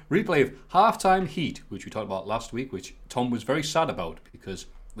the replay of Halftime Heat, which we talked about last week, which Tom was very sad about because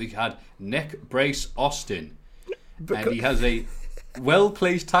we had neck brace Austin, and he has a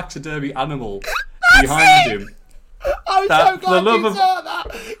well-placed taxidermy animal behind him. I'm so glad you saw that,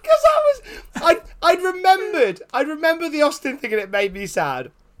 because I'd remember the Austin thing and it made me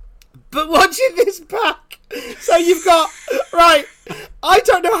sad. But watching this back, so you've got, right, I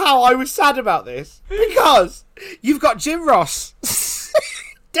don't know how I was sad about this, because you've got Jim Ross,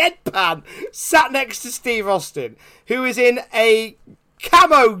 deadpan, sat next to Steve Austin, who is in a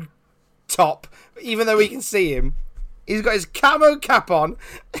camo top, even though we can see him. He's got his camo cap on.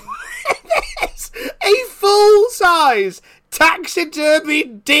 There's a full-size taxidermy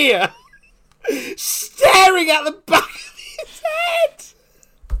deer staring at the back of his head.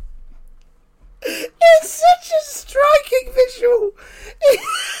 It's such a striking visual.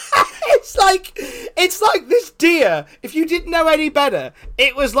 It's like this deer, if you didn't know any better,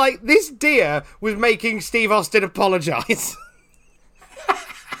 it was like this deer was making Steve Austin apologise.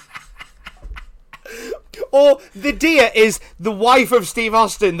 Or the deer is the wife of Steve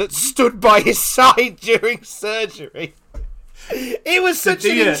Austin that stood by his side during surgery. It was such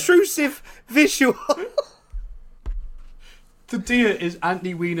an intrusive visual. The deer is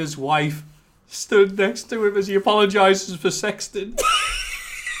Anthony Weiner's wife, stood next to him as he apologises for sexting.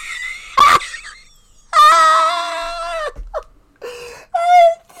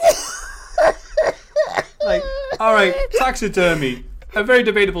 Like, alright, taxidermy. A very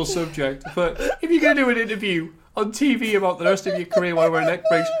debatable subject, but if you're going to do an interview on TV about the rest of your career while wearing neck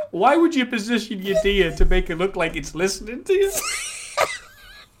brace, why would you position your deer to make it look like it's listening to you?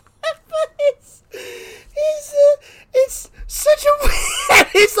 But it's such a weird...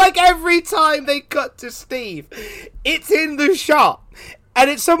 It's like every time they cut to Steve, it's in the shot. And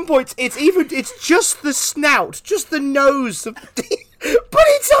at some points, it's just the snout, just the nose of the deer. But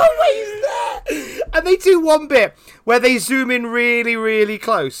it's always there. And they do one bit where they zoom in really, really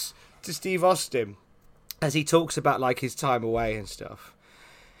close to Steve Austin as he talks about like his time away and stuff.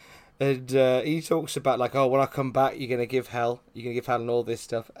 And he talks about like, oh, when I come back, you're gonna give hell and all this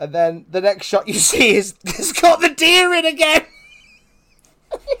stuff. And then the next shot you see is it's got the deer in again.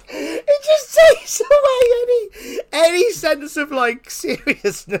 It just takes away any sense of like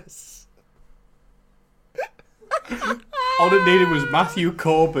seriousness. All it needed was Matthew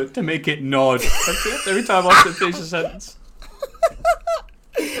Corbett to make it nod. That's it. Every time I finish a sentence.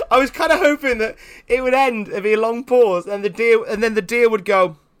 I was kind of hoping that it would end, it'd be a long pause, and then the deer would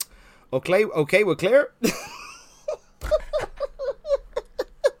go, okay, we're clear.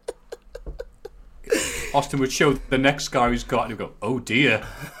 Austin would show the next guy who's got, and he'd go, oh dear.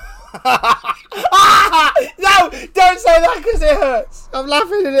 No, don't say that because it hurts. I'm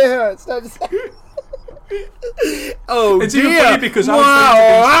laughing and it hurts. Don't say it. Oh, it's dear. even funny because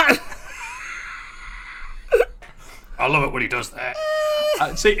wow. I love it when he does that.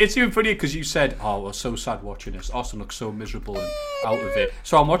 See, it's even funny because you said, "Oh, we're so sad watching this. Austin looks so miserable and out of it."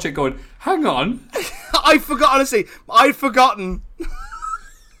 So I'm watching, it going, "Hang on." I forgot. Honestly, I'd forgotten.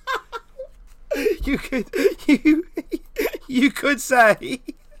 You could say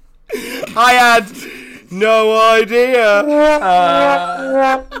I had no idea.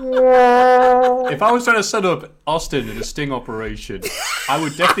 If I was trying to set up Austin in a sting operation, I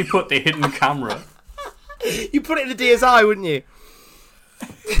would definitely put the hidden camera. You put it in the DSI, wouldn't you?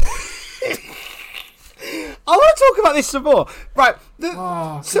 I want to talk about this some more. Right,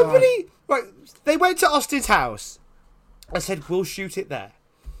 somebody, right, they went to Austin's house and said, "We'll shoot it there.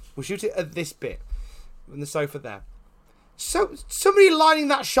 We'll shoot it at this bit, on the sofa there." So somebody lining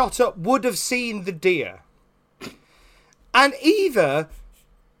that shot up would have seen the deer, and either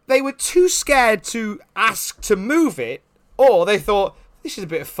they were too scared to ask to move it, or they thought, "This is a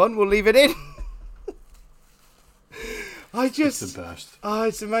bit of fun. We'll leave it in." It's the best. Oh,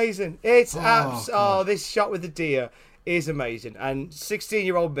 it's amazing. It's this shot with the deer is amazing. And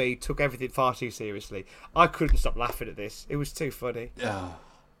 16-year-old me took everything far too seriously. I couldn't stop laughing at this. It was too funny.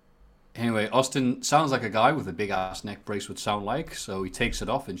 Anyway, Austin sounds like a guy with a big ass neck brace would sound like. So he takes it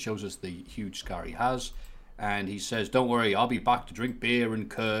off and shows us the huge scar he has. And he says, "Don't worry, I'll be back to drink beer and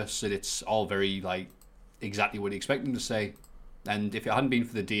curse." And it's all very, exactly what he expected him to say. And if it hadn't been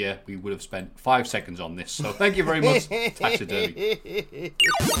for the deer, we would have spent 5 seconds on this. So thank you very much, Taxidermy.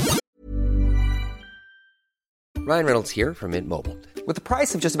 Ryan Reynolds here from Mint Mobile. With the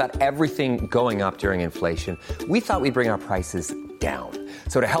price of just about everything going up during inflation, we thought we'd bring our prices down.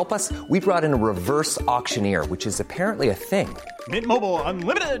 So to help us, we brought in a reverse auctioneer, which is apparently a thing. Mint Mobile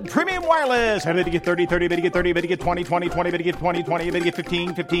Unlimited Premium Wireless. How to get 30, 30, bit to get 30, bit to get 20, 20, 20, bit to get 20, 20, bit to get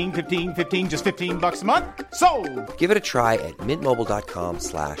 15, 15, 15, 15, just $15 a month? Sold! Give it a try at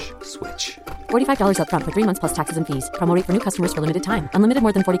mintmobile.com/switch. $45 up front for 3 months plus taxes and fees. Promo rate for new customers for limited time. Unlimited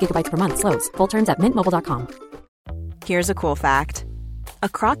more than 40 gigabytes per month. Slows full terms at mintmobile.com. Here's a cool fact. A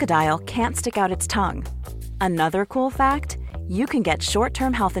crocodile can't stick out its tongue. Another cool fact, you can get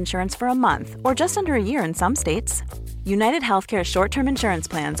short-term health insurance for a month or just under a year in some states. United Healthcare short-term insurance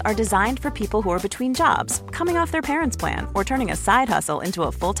plans are designed for people who are between jobs, coming off their parents' plan, or turning a side hustle into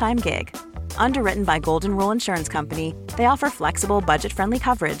a full-time gig. Underwritten by Golden Rule Insurance Company, they offer flexible, budget-friendly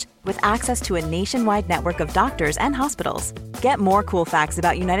coverage with access to a nationwide network of doctors and hospitals. Get more cool facts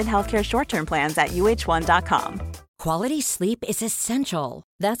about United Healthcare short-term plans at uh1.com. Quality sleep is essential.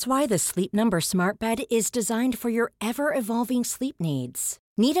 That's why the Sleep Number Smart Bed is designed for your ever-evolving sleep needs.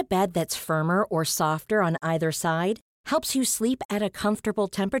 Need a bed that's firmer or softer on either side? Helps you sleep at a comfortable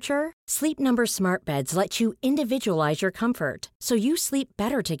temperature? Sleep Number Smart Beds let you individualize your comfort, so you sleep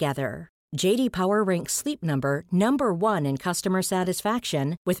better together. J.D. Power ranks Sleep Number number 1 in customer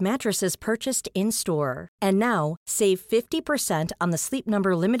satisfaction with mattresses purchased in-store. And now, save 50% on the Sleep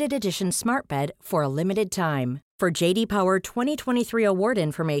Number Limited Edition Smart Bed for a limited time. For J.D. Power 2023 award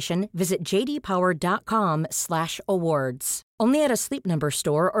information, visit jdpower.com/awards. Only at a Sleep Number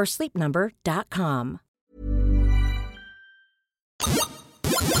store or sleepnumber.com.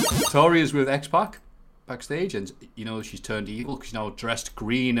 Tori is with X-Pac backstage, and she's turned evil because she's now dressed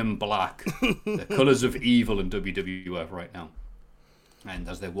green and black, the colours of evil in WWF right now. And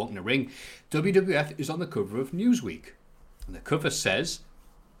as they're walking the ring, WWF is on the cover of Newsweek, and the cover says,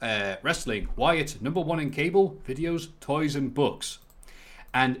 "Wrestling, Wyatt, #1 in cable, videos, toys and books."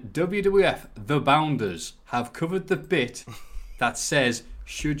 And WWF, The Bounders, have covered the bit that says,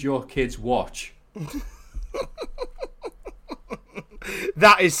 "Should your kids watch?"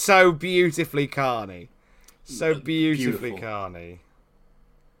 That is so beautifully carny. So beautifully carny.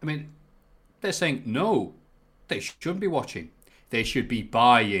 I mean, they're saying, no, they shouldn't be watching. They should be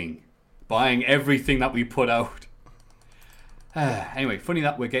buying everything that we put out. Anyway, funny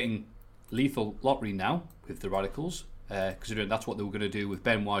that we're getting Lethal Lottery now with the Radicals, considering that's what they were going to do with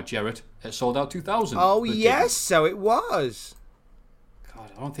Benoit Jarrett at Sold Out 2000. Oh, yes, so it was.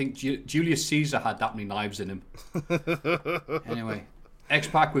 God, I don't think Julius Caesar had that many knives in him. Anyway,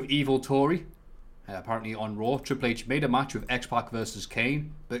 X-Pac with Evil Tori. Apparently on Raw, Triple H made a match with X-Pac versus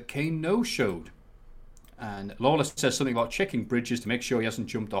Kane, but Kane no-showed. And Lawler says something about checking bridges to make sure he hasn't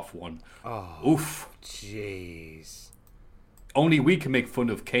jumped off one. Oh, oof. Jeez. Only we can make fun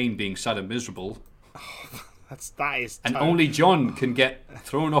of Kane being sad and miserable. Oh, that is and only John can get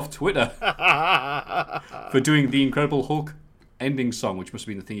thrown off Twitter for doing the Incredible Hulk ending song, which must have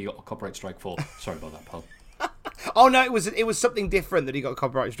been the thing he got a copyright strike for. Sorry about that, pal. Oh no, it was something different that he got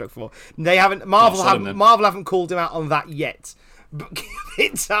copyright struck for. They haven't Marvel haven't called him out on that yet, but give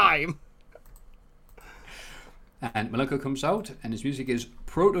it time. And Malenko comes out, and his music is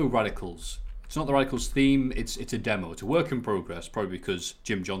Proto Radicals. It's not the Radicals theme, it's a demo. It's a work in progress, probably because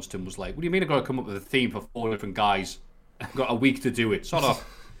Jim Johnston was like, what do you mean I've got to come up with a theme for 4 different guys? I've got a week to do it. Sort of.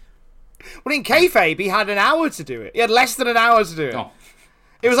 Well, in kayfabe, he had an hour to do it. He had less than an hour to do it. Oh.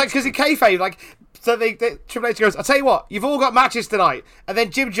 It was like, because in kayfabe, like, so Triple H goes, I'll tell you what, you've all got matches tonight. And then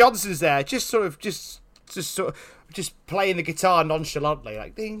Jim Johnston's there, just playing the guitar nonchalantly,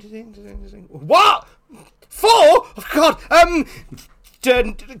 like, ding, ding, ding, ding, ding. What? 4? Oh, God.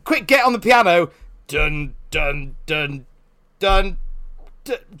 Quick, get on the piano. Dun, dun, dun, dun,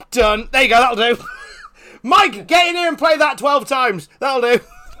 dun, dun. There you go, that'll do. Mike, get in here and play that 12 times. That'll do.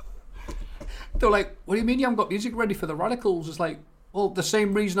 They're like, what do you mean you haven't got music ready for the Radicals? It's like, well, the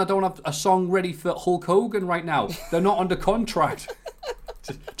same reason I don't have a song ready for Hulk Hogan right now. They're not under contract.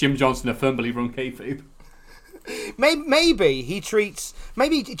 Jim Johnston, a firm believer in kayfabe. Maybe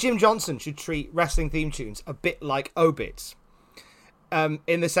Jim Johnston should treat wrestling theme tunes a bit like obits,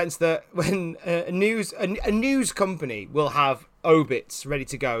 in the sense that when a news company will have obits ready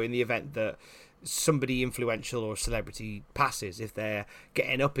to go in the event that somebody influential or celebrity passes if they're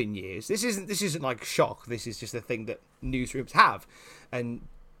getting up in years. This isn't like shock. This is just a thing that newsrooms have, and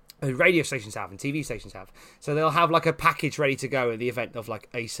radio stations have, and TV stations have. So they'll have like a package ready to go in the event of like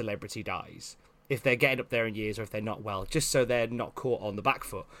a celebrity dies, if they're getting up there in years or if they're not well, just so they're not caught on the back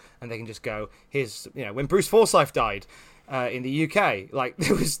foot, and they can just go, here's, when Bruce Forsyth died in the UK, like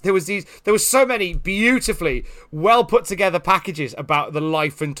there was so many beautifully well put together packages about the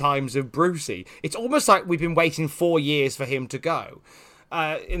life and times of Brucey. It's almost like we've been waiting 4 years for him to go.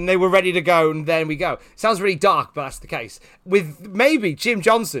 And they were ready to go, and then we go. Sounds really dark, but that's the case. With maybe Jim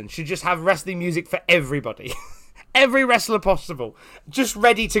Johnston should just have wrestling music for everybody. Every wrestler possible. Just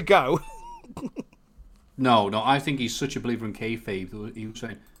ready to go. No, I think he's such a believer in kayfabe. He was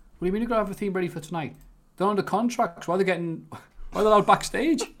saying, what do you mean you're going to have a theme ready for tonight? They're under contract. Why are they allowed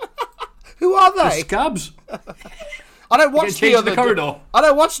backstage? Who are they? They're scabs. I don't watch the corridor. I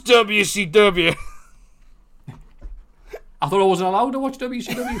don't watch WCW. I thought I wasn't allowed to watch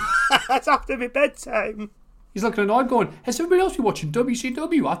WCW. That's after my bedtime. He's looking annoyed going, has everybody else been watching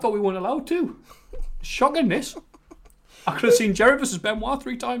WCW? I thought we weren't allowed to. Shocking this. I could have seen Jerry vs. Benoit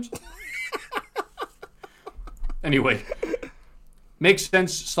 3 times. Anyway, makes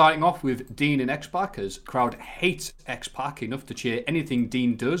sense starting off with Dean and X-Pac, as crowd hates X-Pac enough to cheer anything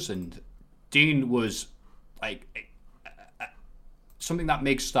Dean does, and Dean was like something that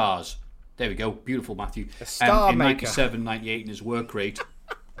makes stars. There we go, beautiful, Matthew. A star in maker. 97, 98 in his work rate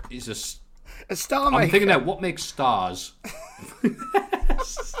is a star maker. I'm thinking now, what makes stars?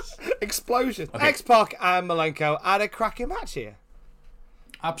 Explosion. Okay. X-Pac and Malenko had a cracking match here.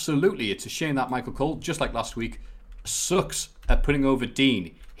 Absolutely. It's a shame that Michael Cole, just like last week, sucks at putting over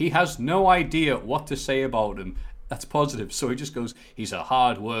Dean. He has no idea what to say about him that's positive. So he just goes, he's a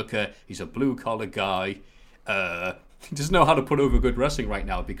hard worker, he's a blue-collar guy. He doesn't know how to put over good wrestling right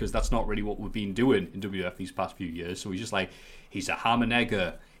now, because that's not really what we've been doing in WWF these past few years. So he's just like, he's a ham and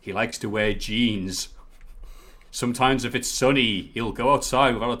egger. He likes to wear jeans. Sometimes if it's sunny, he'll go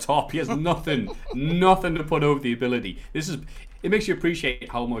outside without a top. He has nothing to put over the ability. It makes you appreciate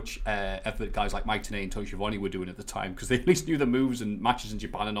how much effort guys like Mike Tenay and Tony Schiavone were doing at the time, because they at least knew the moves and matches in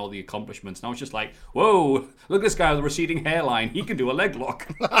Japan and all the accomplishments. Now it's just like, whoa, look at this guy with a receding hairline. He can do a leg lock.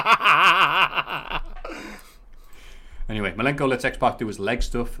 Anyway, Malenko lets X-Pac do his leg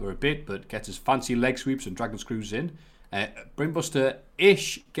stuff for a bit, but gets his fancy leg sweeps and dragon screws in.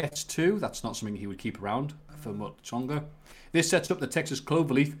 Brainbuster-ish gets 2. That's not something he would keep around for much longer. This sets up the Texas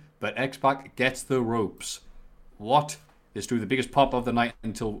Cloverleaf, but X-Pac gets the ropes. What? This drew the biggest pop of the night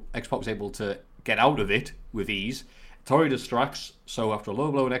until X-Pac was able to get out of it with ease. Tori distracts, so after a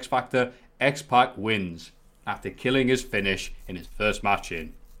low blow in X-Factor, X-Pac wins after killing his finish in his first match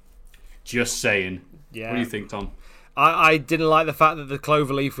in. Just saying. Yeah. What do you think, Tom? I didn't like the fact that the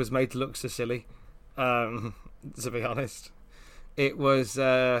cloverleaf was made to look so silly. To be honest, it was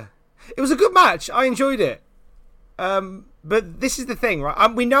a good match. I enjoyed it. But this is the thing,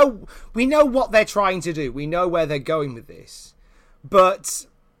 right? We know what they're trying to do. We know where they're going with this. But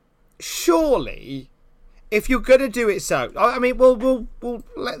surely, if you're gonna do it so, I mean, we'll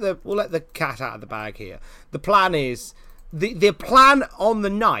let the cat out of the bag here. The plan is the plan on the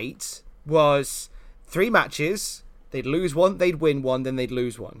night was 3 matches. They'd lose 1, they'd win 1, then they'd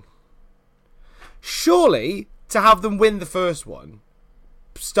lose 1. Surely, to have them win the first one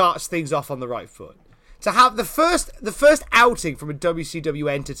starts things off on the right foot. To have the first outing from a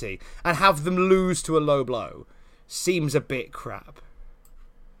WCW entity and have them lose to a low blow seems a bit crap.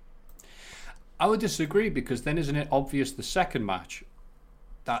 I would disagree, because then isn't it obvious the second match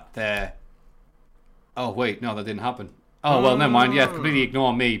that they're... Oh, wait, no, that didn't happen. Oh, well, never mind. Yeah, completely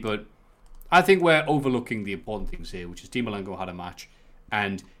ignore me, but I think we're overlooking the important things here, which is Dean Malenko had a match,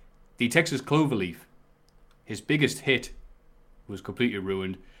 and the Texas Cloverleaf, his biggest hit, was completely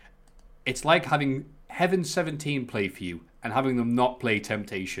ruined. It's like having Heaven 17 play for you and having them not play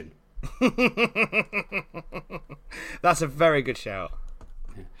Temptation. That's a very good shout.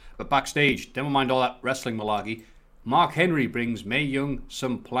 But backstage, never mind all that wrestling malarkey, Mark Henry brings Mae Young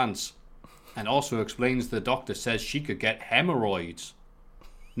some plants and also explains the doctor says she could get hemorrhoids.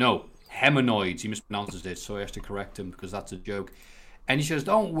 No, hemorrhoids. He mispronounces it, so I have to correct him because that's a joke. And he says,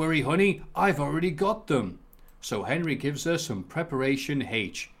 don't worry, honey, I've already got them. So Henry gives her some Preparation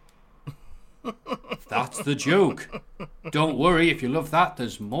H. That's the joke. Don't worry, if you love that,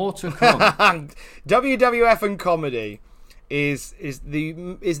 there's more to come. WWF and comedy is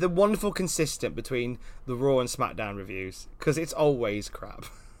the wonderful consistent between the Raw and SmackDown reviews, because it's always crap.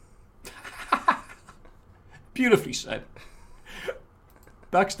 Beautifully said.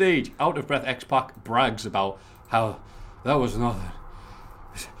 Backstage, out of breath X-Pac brags about how that was nothing.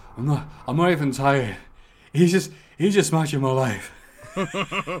 I'm not even tired. He's just smashing my life.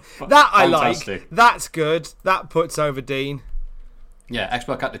 That I like. That's good. That puts over Dean. Yeah,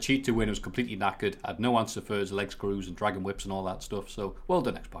 X-Pac had to cheat to win. It was completely knackered. Had no answer for his leg screws and dragon whips and all that stuff. So, well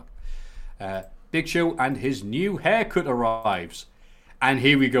done, X-Pac. Big Show and his new haircut arrives. And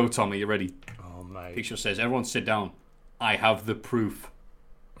here we go, Tommy. You ready? Oh, mate. Big Show says, everyone sit down. I have the proof.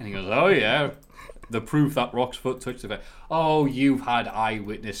 And he goes, oh, yeah. The proof that Rock's foot touched the bed. Oh, you've had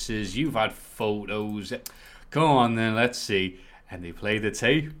eyewitnesses. You've had photos. Go on, then. Let's see. And they play the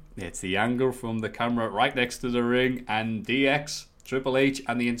tape. It's the angle from the camera right next to the ring. And DX... Triple H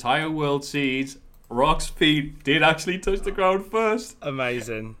and the entire world sees Rock's feet did actually touch the ground first.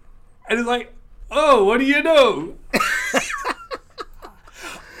 Amazing. And it's like, oh, what do you know?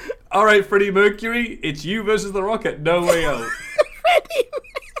 All right, Freddie Mercury, it's you versus The Rock at No Way Out. Freddie,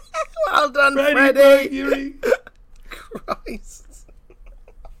 well done, Freddie Mercury. Christ.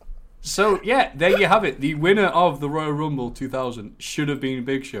 So, yeah, there you have it. The winner of the Royal Rumble 2000 should have been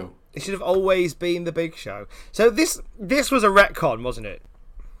Big Show. It should have always been the Big Show. So this was a retcon, wasn't it?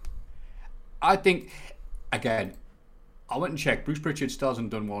 I think, again, I went and checked. Bruce Pritchard still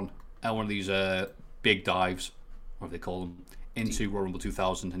hasn't done one of these big dives, whatever they call them, into Royal Rumble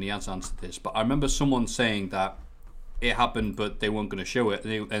 2000, and he hasn't answered this. But I remember someone saying that it happened, but they weren't going to show it,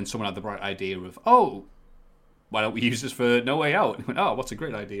 and someone had the bright idea of, oh, why don't we use this for No Way Out? And I went, oh, what's a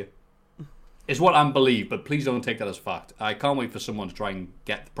great idea. Is what I believe, but please don't take that as fact. I can't wait for someone to try and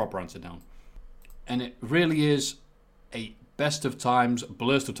get the proper answer down. And it really is a best of times,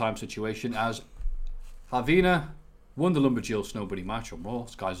 blurst of time situation, as Havina won the Lumberjill Snowbody match on Raw,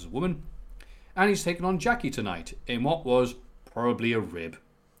 disguised as a woman, and he's taking on Jackie tonight in what was probably a rib.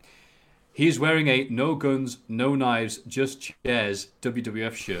 He is wearing a No Guns, No Knives, Just Chairs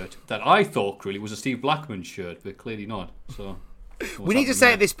WWF shirt that I thought really was a Steve Blackman shirt, but clearly not. So... we need to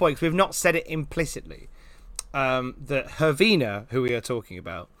say at this point, because we've not said it implicitly, that Hervina, who we are talking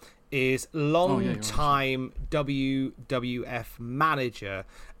about, is long-time WWF manager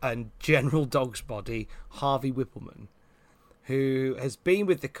and general dog's body Harvey Whippleman, who has been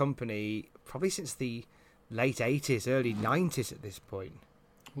with the company probably since the late 80s, early 90s at this point.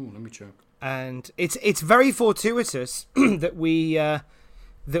 Oh, let me check. And it's very fortuitous that we are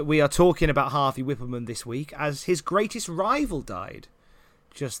talking about Harvey Whippleman this week, as his greatest rival died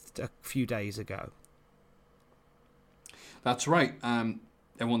just a few days ago. That's right.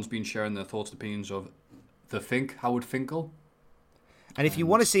 Everyone's been sharing their thoughts and opinions of the Fink, Howard Finkel. And if you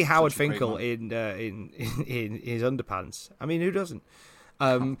want to see Howard Finkel in his underpants, I mean, who doesn't?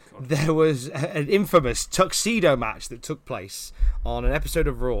 There was an infamous tuxedo match that took place on an episode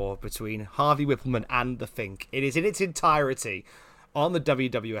of Raw between Harvey Whippleman and the Fink. It is in its entirety on the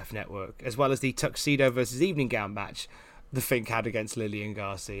WWF network, as well as the tuxedo versus evening gown match the Fink had against Lillian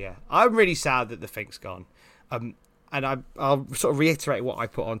Garcia. I'm really sad that the Fink's gone. And I'll sort of reiterate what I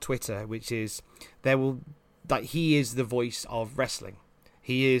put on Twitter, which is he is the voice of wrestling.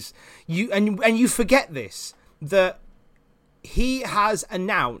 He is you forget this, that he has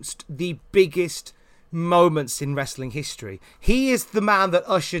announced the biggest moments in wrestling history. He is the man that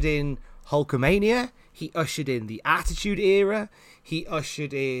ushered in Hulkamania. He ushered in the Attitude Era. He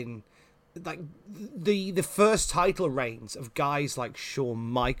ushered in the first title reigns of guys like Shawn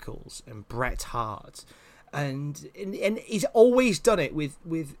Michaels and Bret Hart, and he's always done it with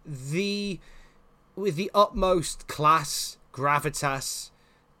the with the utmost class, gravitas,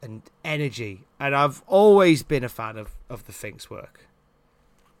 and energy. And I've always been a fan of the Fink's work.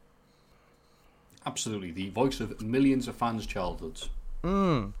 Absolutely. The voice of millions of fans' childhoods.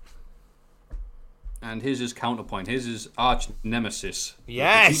 And here's his counterpoint. Here's his arch nemesis.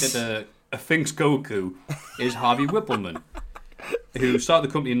 Yes! A Fink's Goku is Harvey Whippleman, who started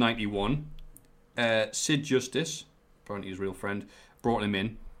the company in 91. Sid Justice, apparently his real friend, brought him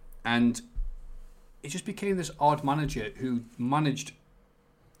in. And he just became this odd manager who managed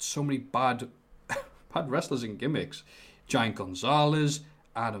so many bad wrestlers and gimmicks. Giant Gonzalez,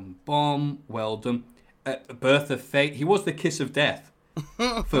 Adam Bomb, Weldon, Bertha Faye. He was the kiss of death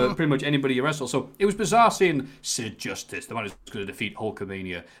for pretty much anybody you wrestle. So it was bizarre seeing Sid Justice, the man who's going to defeat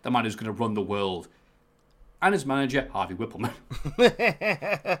Hulkamania, the man who's going to run the world, and his manager, Harvey Whippleman.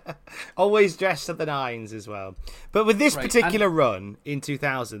 Always dressed to the nines as well. But with this particular run in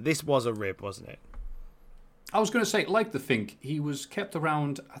 2000, this was a rib, wasn't it? I was going to say, like the Fink, he was kept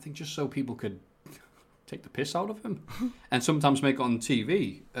around, I think, just so people could take the piss out of him and sometimes make it on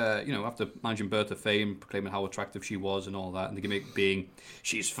TV. After managing Bertha Faye and proclaiming how attractive she was and all that, and the gimmick being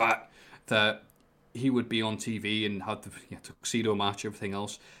she's fat, that he would be on TV and had the tuxedo match, everything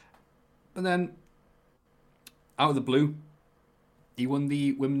else. But then, out of the blue, he won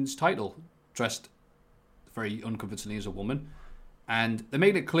the women's title, dressed very unconvincingly as a woman. And they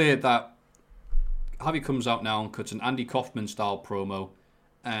made it clear that Harvey comes out now and cuts an Andy Kaufman-style promo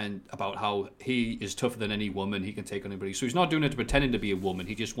and about how he is tougher than any woman, he can take on anybody. So he's not doing it to pretending to be a woman,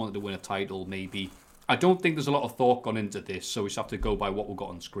 he just wanted to win a title, maybe. I don't think there's a lot of thought gone into this, so we just have to go by what we got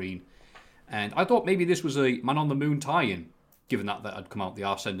on screen. And I thought maybe this was a Man on the Moon tie-in, given that had come out the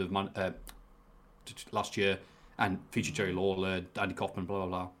arse end of last year and featured Jerry Lawler, Andy Kaufman, blah, blah,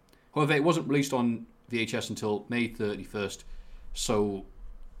 blah. However, it wasn't released on VHS until May 31st, so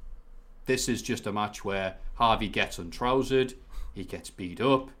this is just a match where Harvey gets untrousered, he gets beat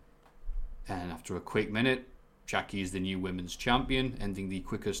up, and after a quick minute, Jackie is the new women's champion, ending the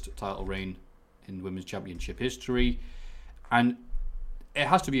quickest title reign in women's championship history. And it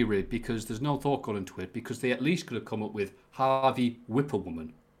has to be a rib because there's no thought gone into it, because they at least could have come up with Harvey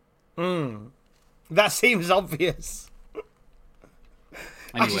Whipplewoman. That seems obvious.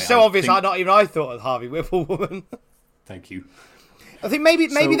 Anyway, actually, so obvious I thought of Harvey Whipplewoman. Thank you. I think maybe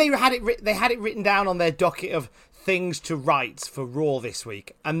they had it written down on their docket of things to write for Raw this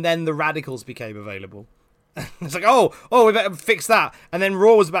week, and then the Radicals became available. It's like, oh, we better fix that. And then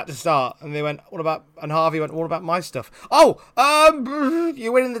Raw was about to start, and they went, and Harvey went, what about my stuff? Oh,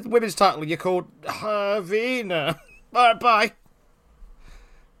 you're winning the women's title. You're called Harvina. Bye.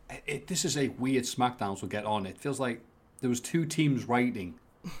 This is a weird SmackDowns we'll get on. It feels like there was two teams writing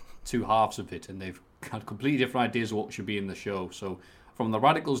two halves of it, and they've had completely different ideas of what should be in the show. So from the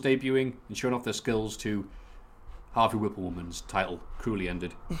Radicals debuting and showing off their skills to Harvey Whipplewoman's title cruelly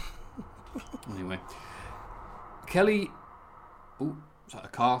ended. Anyway, Kelly. Oh, is that a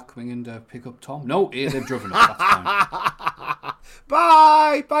car coming in to pick up Tom? No, they've driven up. That's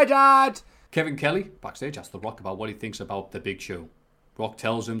fine. Bye, Dad. Kevin Kelly backstage asks The Rock about what he thinks about the Big Show. Rock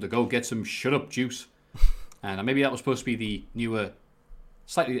tells him to go get some shut up juice, and maybe that was supposed to be the newer,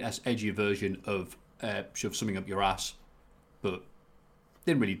 slightly less edgy version of shove something up your ass, but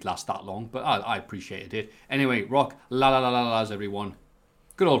didn't really last that long, but I appreciated it. Anyway, Rock, la-la-la-la-las, everyone.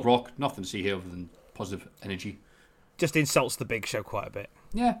 Good old Rock, nothing to see here other than positive energy. Just insults the Big Show quite a bit.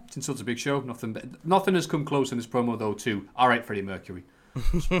 Yeah, it insults the Big Show. Nothing has come close in this promo, though, to Alright, Freddie Mercury.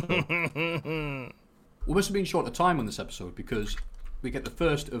 We must have been short of time on this episode, because we get the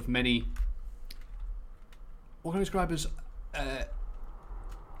first of many, what can I describe as,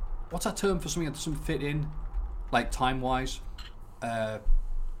 what's that term for something that doesn't fit in, like time-wise?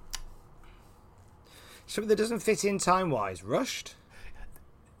 Something that doesn't fit in time-wise. Rushed?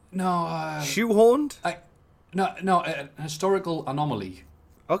 No. Shoehorned? No, a historical anomaly.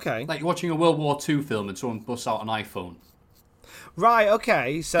 Okay. Like you're watching a World War II film and someone busts out an iPhone. Right,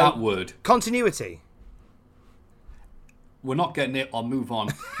 okay. So that word. Continuity. We're not getting it, I'll move on.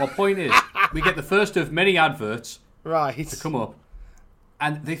 My point is, we get the first of many adverts to come up,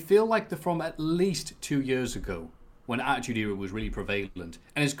 and they feel like they're from at least 2 years ago, when Attitude Era was really prevalent,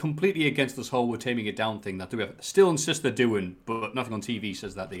 and it's completely against this whole we're taming it down thing that we still insist they're doing, but nothing on TV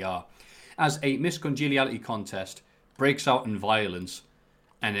says that they are. As a Miss Congeniality contest breaks out in violence,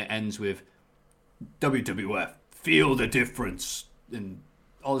 and it ends with WWF, feel the difference, and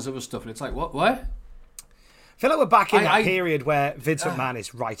all this other stuff, and it's like, what? I feel like we're back in that period where Vince McMahon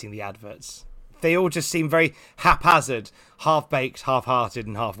is writing the adverts. They all just seem very haphazard, half-baked, half-hearted,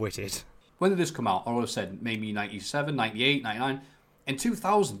 and half-witted. When did this come out? I would have said maybe 97, 98, 99. In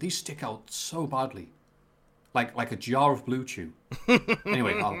 2000, these stick out so badly. Like a jar of Blue Chew.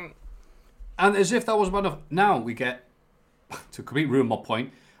 Anyway, and as if that wasn't enough, now we get, to completely ruin my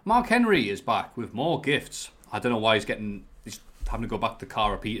point, Mark Henry is back with more gifts. I don't know why he's having to go back to the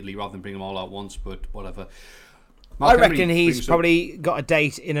car repeatedly rather than bring them all out once, but whatever. I reckon he's probably got a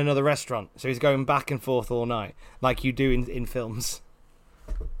date in another restaurant, so he's going back and forth all night, like you do in films.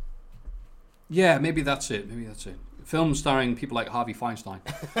 Yeah, maybe that's it. Films starring people like Harvey Feinstein.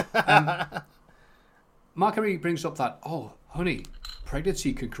 Mark Henry brings up that, oh, honey,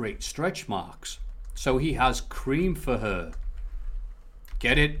 pregnancy can create stretch marks. So he has cream for her.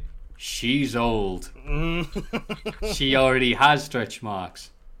 Get it? She's old. She already has stretch marks.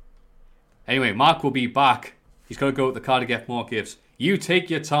 Anyway, Mark will be back. He's got to go with the car to get more gifts. You take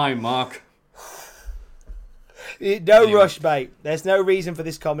your time, Mark. No rush, mate. There's no reason for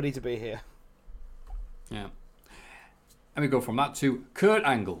this comedy to be here. Yeah. And we go from that to Kurt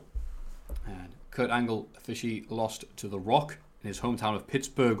Angle. And Kurt Angle officially lost to The Rock in his hometown of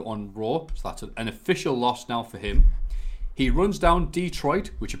Pittsburgh on Raw. So that's an official loss now for him. He runs down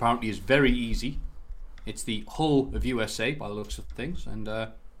Detroit, which apparently is very easy. It's the Hull of USA by the looks of things. And I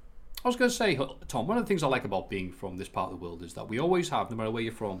was going to say, Tom, one of the things I like about being from this part of the world is that we always have, no matter where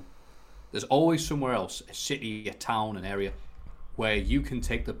you're from, there's always somewhere else, a city, a town, an area, where you can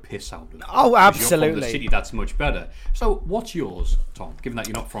take the piss out of. Oh, absolutely. You're from the city that's much better. So what's yours, Tom, given that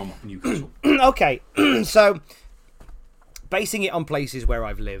you're not from Newcastle? Okay, so basing it on places where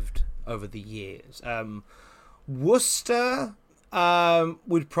I've lived over the years, Worcester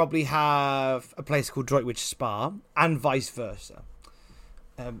would probably have a place called Droitwich Spa, and vice versa.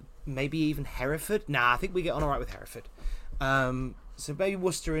 Maybe even Hereford. Nah, I think we get on all right with Hereford. So maybe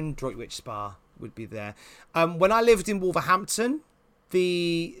Worcester and Droitwich Spa would be there. When I lived in Wolverhampton,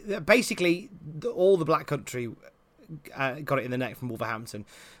 basically all the Black Country got it in the neck from Wolverhampton,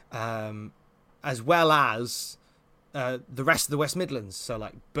 as well as the rest of the West Midlands. So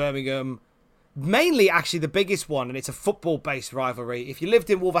like Birmingham, mainly actually the biggest one, and it's a football-based rivalry. If you lived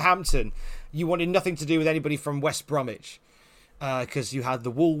in Wolverhampton, you wanted nothing to do with anybody from West Bromwich, because you had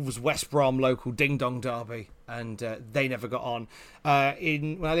the Wolves West Brom local ding dong derby, and they never got on.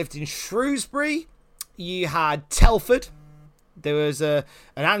 When I lived in Shrewsbury, you had Telford. There was an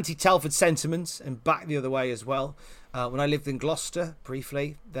anti-Telford sentiment, and back the other way as well. When I lived in Gloucester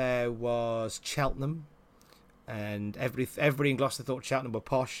briefly, there was Cheltenham, and everybody in Gloucester thought Cheltenham were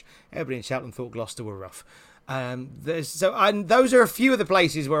posh. Everybody in Cheltenham thought Gloucester were rough. And those are a few of the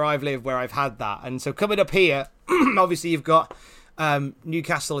places where I've lived where I've had that. And so coming up here, obviously you've got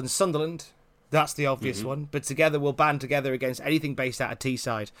Newcastle and Sunderland. That's the obvious one. But together we'll band together against anything based out of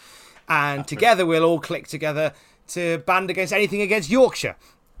Teesside. And together we'll all click together to band against anything against Yorkshire.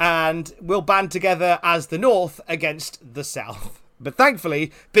 And we'll band together as the North against the South. But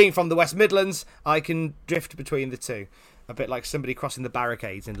thankfully, being from the West Midlands, I can drift between the two. A bit like somebody crossing the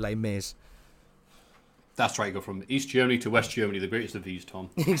barricades in Les Mis. That's right, go from East Germany to West Germany, the greatest of these,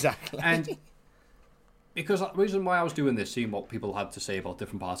 Tom. Exactly. And because the reason why I was doing this, seeing what people had to say about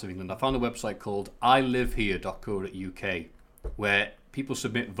different parts of England, I found a website called ilivehere.co.uk, where people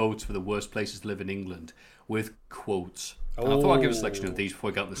submit votes for the worst places to live in England with quotes. And I thought I'd give a selection of these before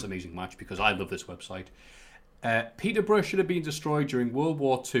we got this amazing match, because I love this website. Peterborough should have been destroyed during World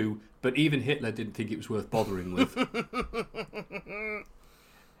War II, but even Hitler didn't think it was worth bothering with.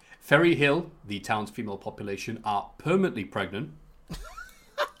 Ferry Hill, the town's female population, are permanently pregnant.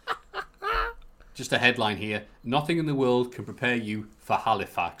 Just a headline here. Nothing in the world can prepare you for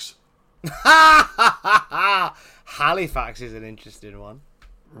Halifax. Halifax is an interesting one.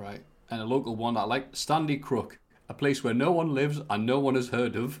 Right. And a local one I like, Standy Crook, a place where no one lives and no one has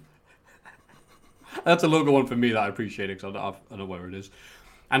heard of. That's a local one for me that I appreciate because I don't know where it is.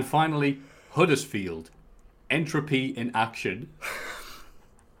 And finally, Huddersfield, entropy in action.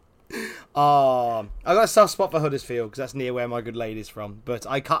 I got a soft spot for Huddersfield because that's near where my good lady's from, but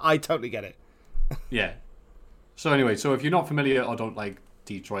I totally get it. Yeah. So anyway, so if you're not familiar or don't like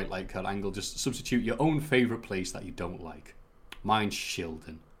Detroit like Kurt Angle, just substitute your own favourite place that you don't like. Mine's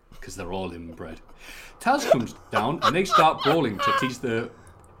Shildon, because they're all inbred. Taz comes down and they start brawling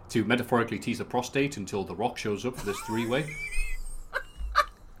to metaphorically tease the prostate until The Rock shows up for this three-way.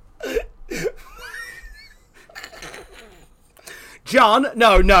 John,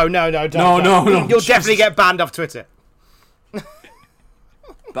 no, don't. No. You'll definitely get banned off Twitter. But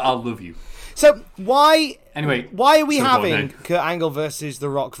I'll love you. So why are we having on, Kurt Angle versus The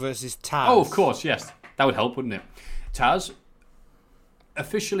Rock versus Taz? Oh, of course, yes. That would help, wouldn't it? Taz,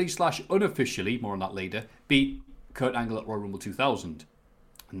 officially / unofficially, more on that later, beat Kurt Angle at Royal Rumble 2000.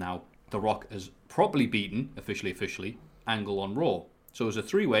 Now, The Rock has probably beaten, officially, Angle on Raw. So it was a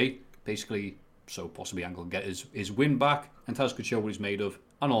three-way, basically, so possibly Angle can get his win back, and Taz could show what he's made of,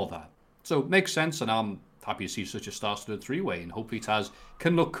 and all that. So it makes sense, and I'm happy to see such a star-studded three-way, and hopefully Taz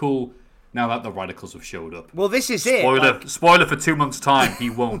can look cool now that the Radicals have showed up. Well, this is Spoiler for 2 months' time, he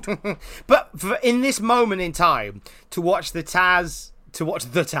won't. But in this moment in time, to watch Taz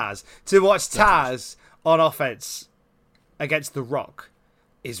on offense against The Rock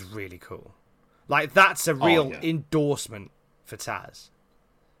is really cool. Like, that's a real endorsement for Taz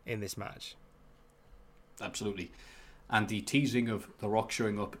in this match. Absolutely. And the teasing of The Rock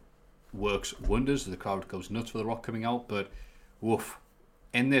showing up works wonders. The crowd goes nuts for The Rock coming out, but woof.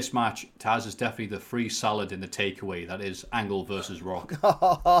 In this match, Taz is definitely the free salad in the takeaway. That is Angle versus Rock.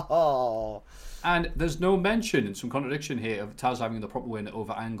 And there's no mention, and some contradiction here, of Taz having the proper win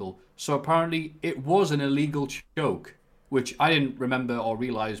over Angle. So apparently it was an illegal choke, which I didn't remember or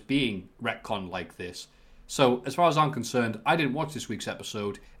realise being retconned like this. So as far as I'm concerned, I didn't watch this week's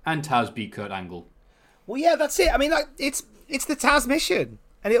episode, and Taz beat Kurt Angle. Well, yeah, that's it. I mean, like, it's the Taz mission,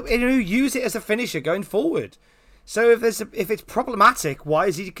 and he'll use it as a finisher going forward. So if it's problematic, why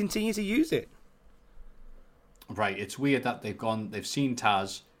does he continue to use it? Right, it's weird that they've seen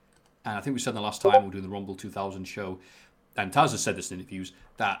Taz, and I think we said the last time we were doing the Rumble 2000 show, and Taz has said this in interviews,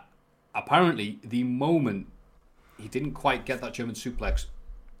 that apparently the moment he didn't quite get that German suplex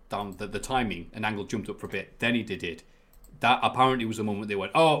down, the timing, and Angle jumped up for a bit, then he did it. That apparently was the moment they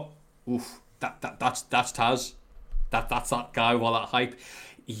went, oh, oof, that's Taz. That's that guy with all that hype.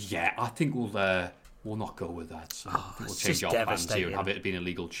 Yeah, I think we'll not go with that. So I think we'll change our plans here and have it be an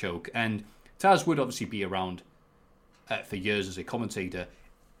illegal choke. And Taz would obviously be around for years as a commentator.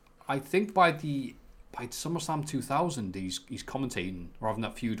 I think by SummerSlam 2000, he's commentating or having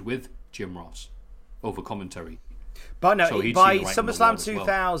that feud with Jim Ross over commentary. But no, so by SummerSlam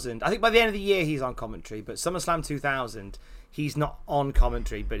 2000, I think by the end of the year he's on commentary. But SummerSlam 2000, he's not on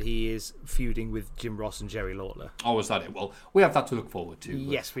commentary, but he is feuding with Jim Ross and Jerry Lawler. Oh, is that it? Well, we have that to look forward to.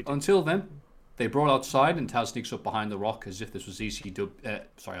 Yes, we do. Until then, they brawl outside, and Taz sneaks up behind The Rock as if this was ECW.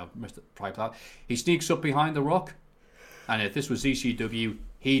 Sorry, I missed it. Prior to that, he sneaks up behind The Rock, and if this was ECW,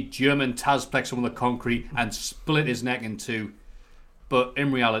 he'd German Tazplex him on the concrete and split his neck in two. But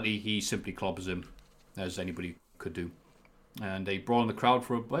in reality, he simply clobbers him, as anybody could do. And they brawl in the crowd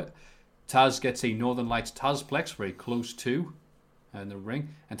for a bit. Taz gets a Northern Lights Tazplex very close to in the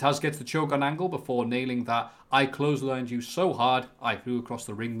ring. And Taz gets the choke on Angle before nailing that I clotheslined you so hard I flew across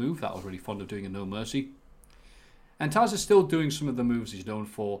the ring move that I was really fond of doing in No Mercy. And Taz is still doing some of the moves he's known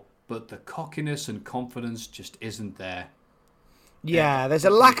for, but the cockiness and confidence just isn't there. Yeah, there's a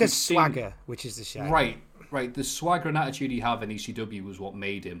lack of swagger, which is the shame. Right. The swagger and attitude he had in ECW was what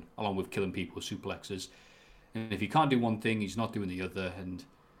made him, along with killing people with suplexes. And if he can't do one thing, he's not doing the other. And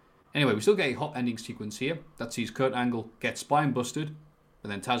anyway, we still get a hot ending sequence here that sees Kurt Angle get spine busted,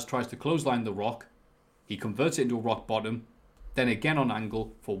 and then Taz tries to clothesline The Rock. He converts it into a rock bottom, then again on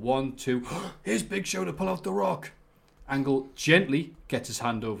Angle for 1, 2. Here's Big Show to pull out The Rock. Angle gently gets his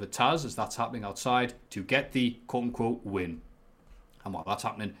hand over Taz as that's happening outside to get the quote-unquote win. And while that's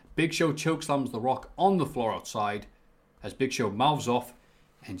happening, Big Show chokeslams The Rock on the floor outside as Big Show mouths off,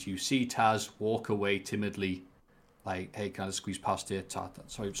 and you see Taz walk away timidly, like, hey, can I squeeze past here?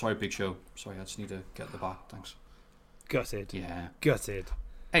 Sorry, Big Show. Sorry, I just need to get the back. Thanks. Gutted. Yeah. Gutted.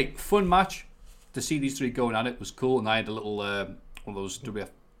 Hey, fun match. To see these three going at it was cool, and I had a little one of those WF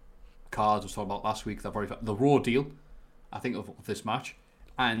cards I was talking about last week. The Raw deal, I think, of this match,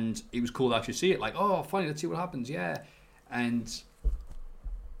 and it was cool to actually see it. Like, oh, funny, let's see what happens. Yeah, and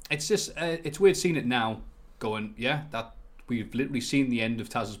it's just it's weird seeing it now. Going, yeah, that we've literally seen the end of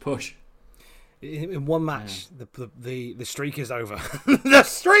Taz's push. In one match, the streak is over. The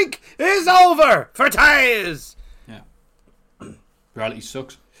streak is over for Taz. Yeah, reality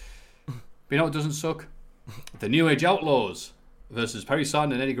sucks. But you know what doesn't suck? The New Age Outlaws versus Perry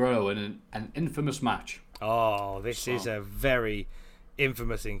Saturn and Eddie Guerrero in an infamous match. Oh, this is a very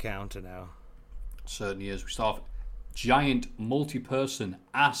infamous encounter now. Certainly is. We start off giant multi-person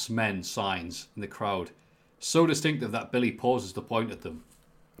ass men signs in the crowd. So distinctive that Billy pauses to point at them.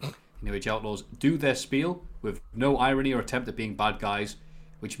 New Age Outlaws do their spiel with no irony or attempt at being bad guys,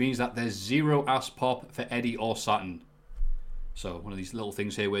 which means that there's zero ass pop for Eddie or Saturn. So one of these little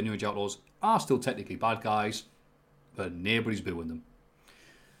things here where New Age Outlaws are still technically bad guys, but nobody's booing them.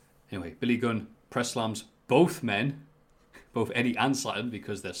 Anyway, Billy Gunn press slams both men, both Eddie and Saturn,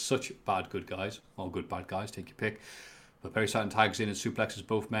 because they're such bad good guys, or good bad guys, take your pick. But Perry Saturn tags in and suplexes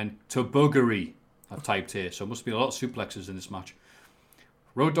both men to buggery, I've typed here, so it must be a lot of suplexes in this match.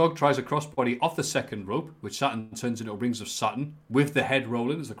 Road Dogg tries a crossbody off the second rope, which Saturn turns into Rings of Saturn, with the head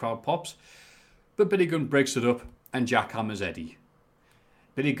rolling as the crowd pops. But Billy Gunn breaks it up and jackhammers Eddie.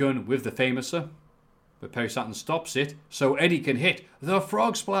 Billy Gunn with the Famouser, but Perry Saturn stops it so Eddie can hit the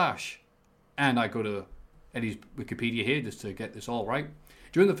Frog Splash. And I go to Eddie's Wikipedia here just to get this all right.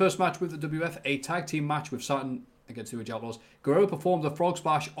 During the first match with the WF, a tag team match with Saturn against the New Age Outlaws, Guerrero performed the Frog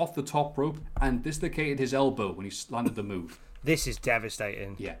Splash off the top rope and dislocated his elbow when he landed the move. This is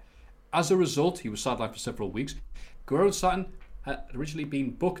devastating. Yeah. As a result, he was sidelined for several weeks. Guerrero and Saturn had originally been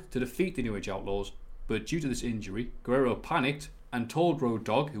booked to defeat the New Age Outlaws, but due to this injury, Guerrero panicked and told Road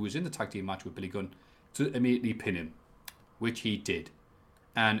Dogg, who was in the tag team match with Billy Gunn, to immediately pin him, which he did.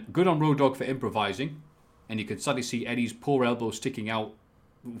 And good on Road Dogg for improvising, and you could sadly see Eddie's poor elbow sticking out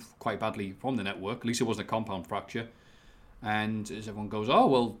quite badly from the network. At least it wasn't a compound fracture. And as everyone goes, oh,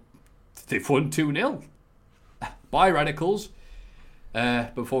 well, they've won 2-0. Bye, Radicals.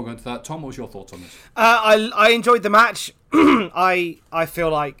 Before going to that, Tom, what was your thoughts on this? I enjoyed the match. I feel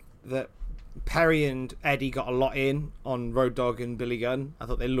like that Perry and Eddie got a lot in on Road Dogg and Billy Gunn. I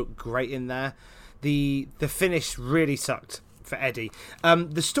thought they looked great in there. The finish really sucked for Eddie.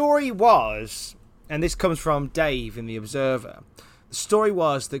 The story was, and this comes from Dave in The Observer, the story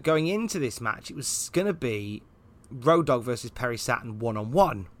was that going into this match, it was going to be Road Dogg versus Perry Saturn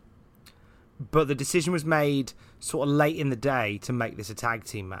 1-on-1. But the decision was made sort of late in the day to make this a tag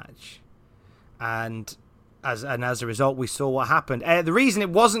team match. And as a result, we saw what happened. The reason it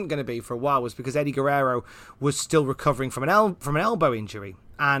wasn't going to be for a while was because Eddie Guerrero was still recovering from an elbow injury.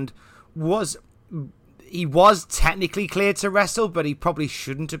 And he was technically cleared to wrestle, but he probably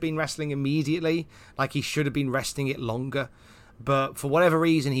shouldn't have been wrestling immediately. Like, he should have been resting it longer. But for whatever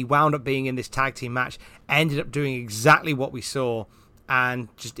reason, he wound up being in this tag team match, ended up doing exactly what we saw,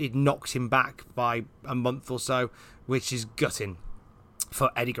 and just it knocked him back by a month or so, which is gutting for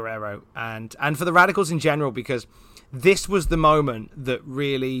Eddie Guerrero and for the Radicals in general, because this was the moment that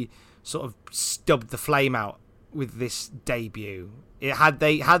really sort of stubbed the flame out with this debut. Had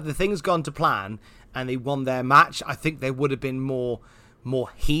the things gone to plan and they won their match, I think there would have been more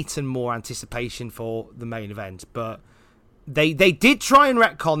heat and more anticipation for the main event. But they did try and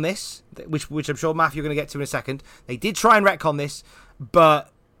retcon this, which I'm sure, Matthew, you're going to get to in a second. They did try and retcon this,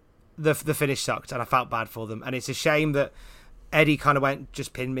 but the finish sucked, and I felt bad for them. And it's a shame that Eddie kind of went,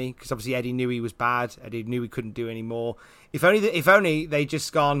 just pin me, because obviously Eddie knew he was bad. Eddie knew he couldn't do any more. If only they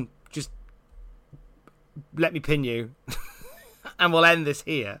just gone, just let me pin you, and we'll end this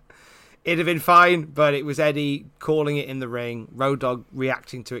here. It'd have been fine, but it was Eddie calling it in the ring, Road Dogg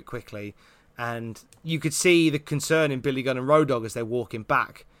reacting to it quickly, and you could see the concern in Billy Gunn and Road Dogg as they're walking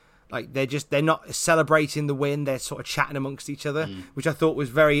back. Like, they're not celebrating the win, they're sort of chatting amongst each other, which I thought was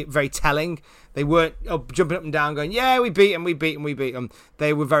very, very telling. They weren't jumping up and down going, yeah, we beat them.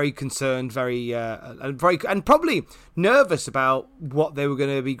 They were very concerned, and probably nervous about what they were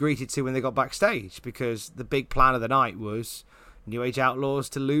going to be greeted to when they got backstage, because the big plan of the night was New Age Outlaws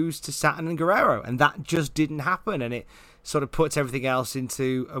to lose to Saturn and Guerrero, and that just didn't happen, and it sort of puts everything else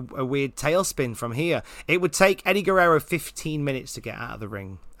into a weird tailspin from here. It would take Eddie Guerrero 15 minutes to get out of the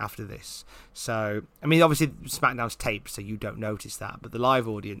ring after this. So, I mean, obviously SmackDown's taped, so you don't notice that, but the live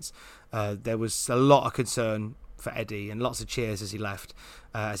audience, there was a lot of concern for Eddie and lots of cheers as he left,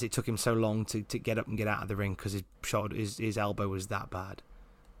 as it took him so long to get up and get out of the ring because his elbow was that bad.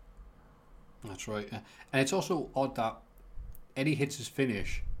 That's right. And it's also odd that Eddie hits his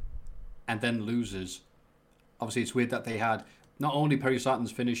finish and then loses. Obviously, it's weird that they had not only Perry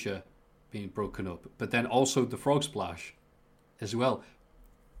Saturn's finisher being broken up, but then also the Frog Splash as well.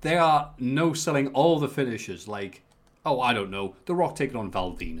 They are no-selling all the finishers, like, I don't know, The Rock taking on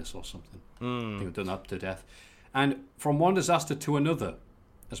Val Venus or something. I think we've done that to death. And from one disaster to another,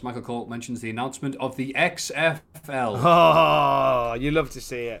 as Michael Cole mentions, the announcement of the XFL. Oh, you love to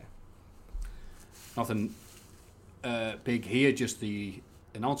see it. Nothing big here, just the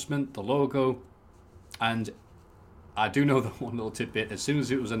announcement, the logo, and I do know that one little tidbit. As soon as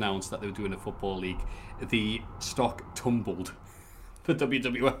it was announced that they were doing a football league, the stock tumbled for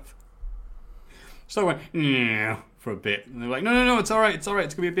WWF. So I went, yeah, for a bit. And they're like, no, it's all right. It's going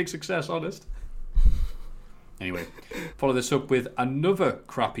to be a big success, honest. Anyway, follow this up with another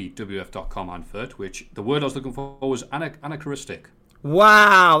crappy WF.com advert, which the word I was looking for was anachronistic.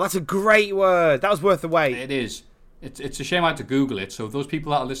 Wow, that's a great word. That was worth the wait. It is. It's a shame I had to Google it. So those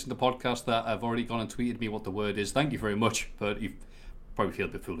people that are listening to the podcast that have already gone and tweeted me what the word is, thank you very much. But you probably feel a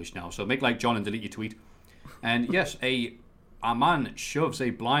bit foolish now. So make like John and delete your tweet. And yes, a man shoves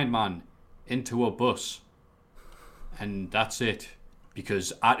a blind man into a bus. And that's it.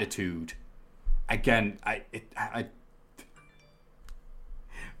 Because attitude. Again,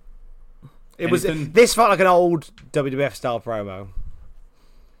 this felt like an old WWF style promo.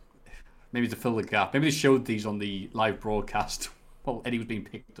 Maybe to fill the gap. Maybe they showed these on the live broadcast Well, Eddie was being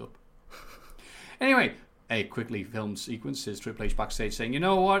picked up. Anyway, a quickly filmed sequence is Triple H backstage saying, you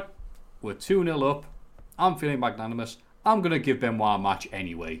know what? We're 2-0 up. I'm feeling magnanimous. I'm going to give Benoit a match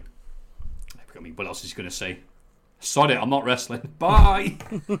anyway. I mean, what else is he going to say? Sod it, I'm not wrestling. Bye!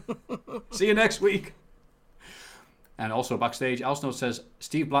 See you next week. And also backstage, Al Snow says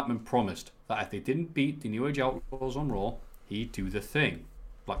Steve Blackman promised that if they didn't beat the New Age Outlaws on Raw, he'd do the thing.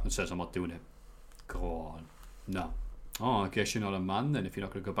 Blackman says, I'm not doing it. Go on. No. Oh, I guess you're not a man then if you're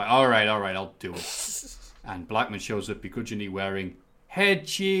not going to go back. All right, I'll do it. And Blackman shows up begrudgingly wearing head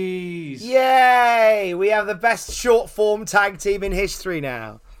cheese. Yay! We have the best short form tag team in history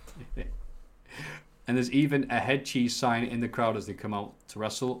now. And there's even a head cheese sign in the crowd as they come out to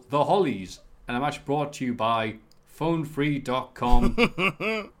wrestle the Hollies. And a match brought to you by PhoneFree.com,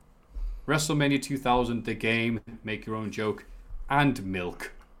 WrestleMania 2000, The Game, Make Your Own Joke, and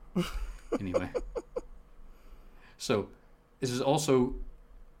Milk. Anyway. So, this is also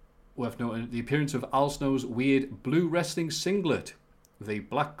worth noting the appearance of Al Snow's weird blue wrestling singlet with a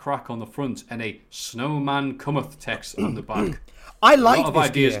black crack on the front and a Snowman Cometh text on the back. I like a lot of this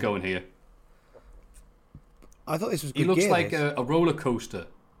ideas gear. going here. I thought this was good. He looks gear, like this. a roller coaster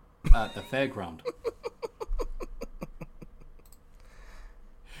at the fairground.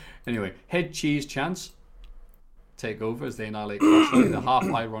 Anyway, head cheese chance take over as they annihilate Crash Holly. They're half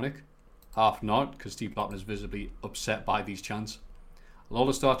ironic, half not, because Steve Blackman is visibly upset by these chants.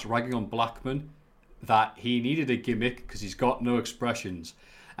 Lawler starts ragging on Blackman that he needed a gimmick because he's got no expressions.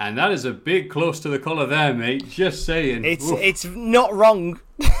 And that is a big close to the collar there, mate. Just saying. It's not wrong.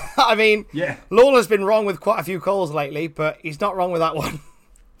 I mean, yeah. Lawler's been wrong with quite a few calls lately, but he's not wrong with that one.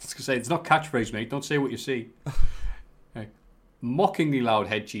 I was going to say, it's not catchphrase, mate. Don't say what you see. Okay. Mockingly loud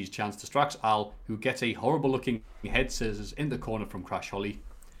head cheese chants distracts Al, who gets a horrible-looking head scissors in the corner from Crash Holly.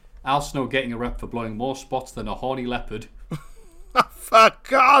 Al Snow getting a rep for blowing more spots than a horny leopard. For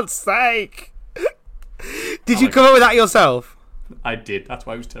God's sake! Did you come up with that yourself? I did. That's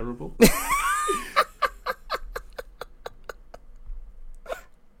why it was terrible.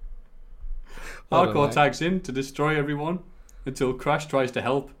 Hardcore tags in to destroy everyone until Crash tries to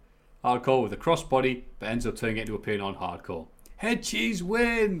help Hardcore with a crossbody, but ends up turning it into a pin on Hardcore. Head cheese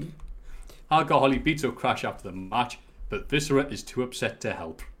win! Hardcore Holly beats up Crash after the match, but Viscera is too upset to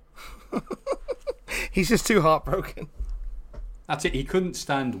help. He's just too heartbroken. That's it. He couldn't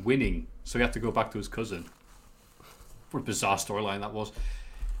stand winning, so he had to go back to his cousin. What a bizarre storyline that was.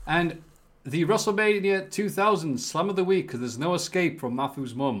 And the WrestleMania 2000 Slam of the Week, because there's no escape from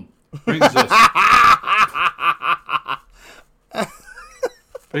Mafu's mum, brings us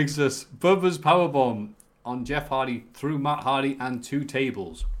Bubba's Powerbomb on Jeff Hardy through Matt Hardy and 2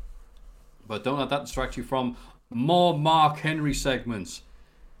 tables. But don't let that distract you from more Mark Henry segments,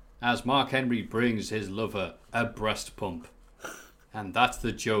 as Mark Henry brings his lover a breast pump. And that's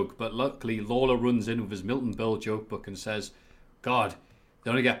the joke. But luckily, Lawler runs in with his Milton Berle joke book and says, God, they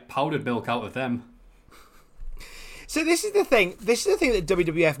only get powdered milk out of them. So this is the thing. This is the thing that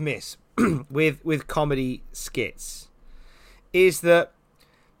WWF miss with comedy skits, is that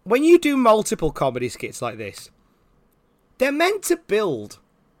when you do multiple comedy skits like this, they're meant to build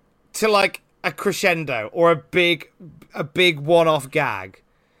to like a crescendo or a big one-off gag.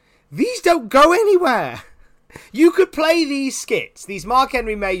 These don't go anywhere. You could play these skits, these Mark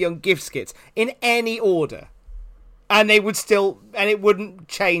Henry Mae Young gift skits, in any order, and they would still, and it wouldn't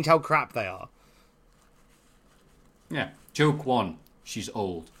change how crap they are. Yeah. Joke 1, she's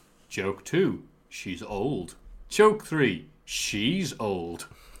old. Joke 2, she's old. Joke 3, she's old.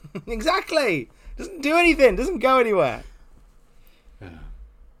 Exactly. Doesn't do anything. Doesn't go anywhere.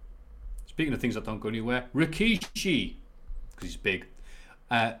 Speaking of things that don't go anywhere, Rikishi, because he's big,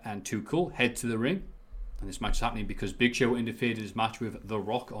 and Too Cool head to the ring. And this match is happening because Big Show interfered in his match with The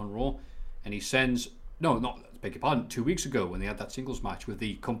Rock on Raw. And he sends... No, beg your pardon. 2 weeks ago when they had that singles match with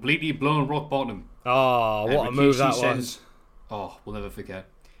the completely blown Rock Bottom. Oh, what a move that was. Oh, we'll never forget.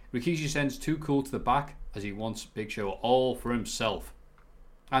 Rikishi sends Too Cool to the back as he wants Big Show all for himself.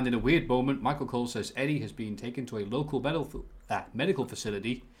 And in a weird moment, Michael Cole says Eddie has been taken to a local medical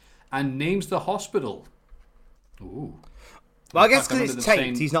facility and names the hospital. Ooh. Well, I guess because it's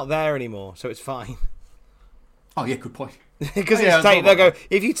taped, he's not there anymore, so it's fine. Oh, yeah, good point. Because it's taped, they'll go,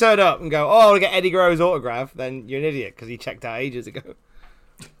 if you turn up and go, oh, I want to get Eddie Guerrero's autograph, then you're an idiot because he checked out ages ago.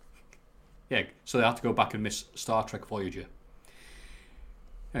 Yeah, so they have to go back and miss Star Trek Voyager.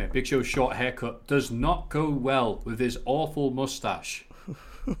 Yeah, Big Show's short haircut does not go well with his awful mustache,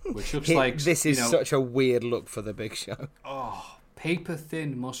 which looks like... This is such a weird look for the Big Show. Oh,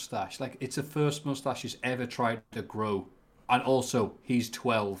 paper-thin mustache. Like, it's the first mustache he's ever tried to grow. And also, he's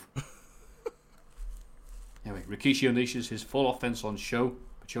 12. Anyway, Rikishi unleashes his full offense on Sho,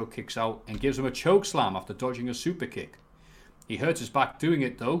 but Sho kicks out and gives him a choke slam after dodging a super kick. He hurts his back doing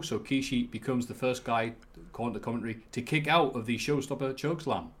it though, so Rikishi becomes the first guy, according to commentary, to kick out of the showstopper choke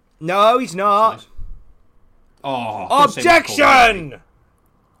slam. No, he's not. Nice. Oh, objection!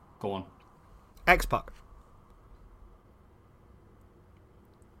 Go on. X-Pac.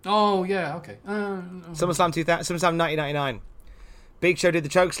 Oh, yeah, okay. SummerSlam 1999. Big Show did the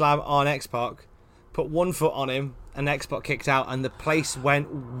choke slam on X-Pac, put one foot on him, and X-Pac kicked out, and the place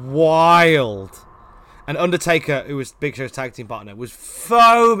went wild. And Undertaker, who was Big Show's tag team partner, was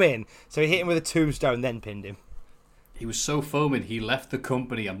foaming. So he hit him with a tombstone, then pinned him. He was so foaming, he left the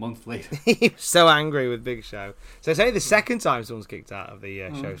company a month later. He was so angry with Big Show. So it's only the second time someone's kicked out of the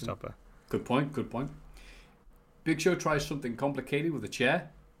showstopper. Good point. Big Show tries something complicated with a chair.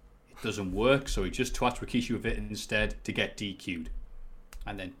 It doesn't work, so he just twats Rikishi with it instead to get DQ'd.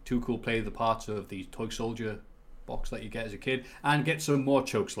 And then Too Cool play the parts of the toy soldier box that you get as a kid and get some more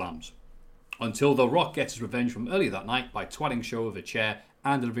choke slams. Until The Rock gets his revenge from earlier that night by twatting Show with a chair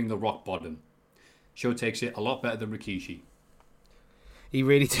and delivering the rock bottom. Show takes it a lot better than Rikishi. He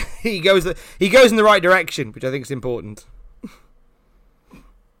really he goes in the right direction, which I think is important.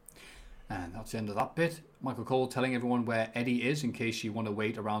 And that's the end of that bit. Michael Cole telling everyone where Eddie is in case you want to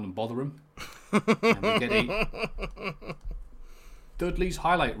wait around and bother him. And we get a Dudley's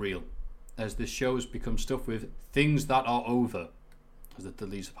highlight reel as this show has become stuffed with things that are over. As the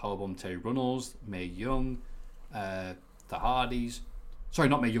Dudleys powerbomb Terry Runnels, Mae Young, the Hardys. Sorry,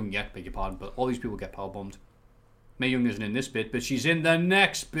 not Mae Young yet, beg your pardon, but all these people get powerbombed. Mae Young isn't in this bit, but she's in the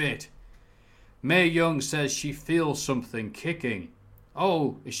next bit. Mae Young says she feels something kicking.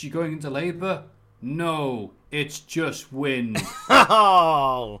 Oh, is she going into labour? No, it's just wind.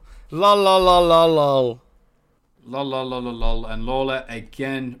 Oh, lol, lol, lol, lol, lol. Lol, lol, lol, lol, lol. And Lola,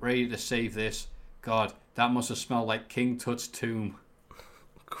 again, ready to save this. God, that must have smelled like King Tut's tomb.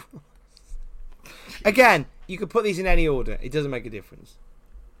 Again, you could put these in any order. It doesn't make a difference.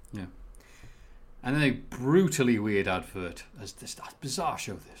 Yeah. And then a brutally weird advert. As this bizarre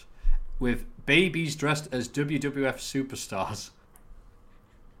show this. With babies dressed as WWF superstars.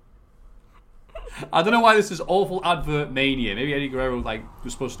 I don't know why this is awful advert mania. Maybe Eddie Guerrero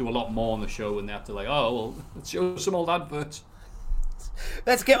was supposed to do a lot more on the show and they have to let's show some old adverts.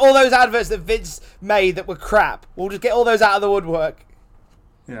 Let's get all those adverts that Vince made that were crap. We'll just get all those out of the woodwork.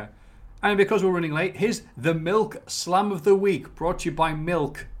 Yeah. And because we're running late, here's the Milk Slam of the Week, brought to you by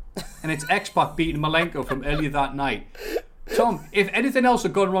Milk. And it's X-Pac beating Malenko from earlier that night. Tom, if anything else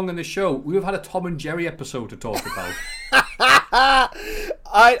had gone wrong in the show, we would have had a Tom and Jerry episode to talk about.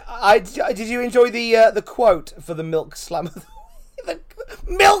 Did you enjoy the quote for the Milk Slam of the Week? The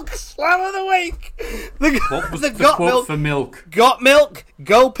Milk Slam of the Week! What was the quote for Milk? Got milk,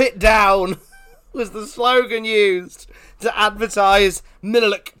 gulp it down was the slogan used to advertise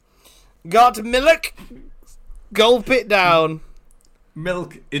milk. Got milk, gulp it down.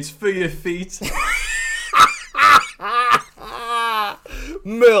 Milk, it's for your feet.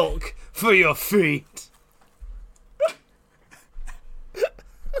 Milk for your feet.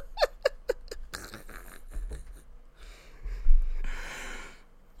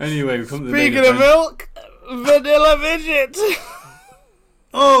 Anyway, we come to the Speaking of milk, vanilla midget.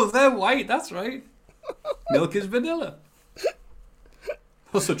 Oh, they're white, that's right. Milk is vanilla.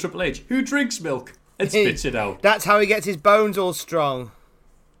 Also, Triple H, who drinks milk and spits it out. That's how he gets his bones all strong.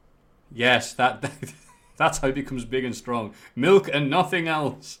 Yes, that's how he becomes big and strong. Milk and nothing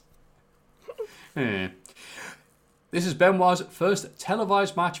else. This is Benoit's first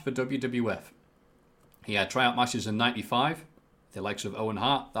televised match for WWF. He had tryout matches in '95. The likes of Owen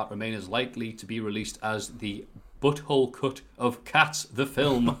Hart, that remain as likely to be released as the butthole cut of Cats, the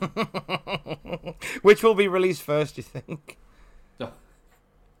film. Which will be released first, do you think? Oh.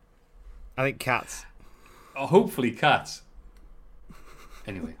 I think Cats. Oh, hopefully Cats.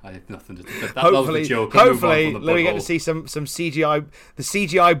 Anyway, I had nothing to do. That Hopefully, was the joke. Hopefully, we get to see some CGI, the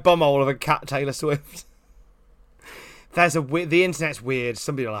CGI bumhole of a cat Taylor Swift. The internet's weird.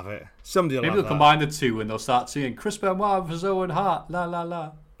 Somebody will have it. Maybe they'll combine the two and they'll start singing Chris Benoit versus Owen Hart. La la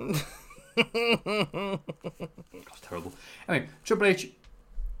la. That's terrible. Anyway, Triple H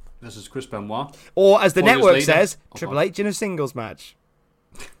versus Chris Benoit. Or as the network says, Triple H in a singles match.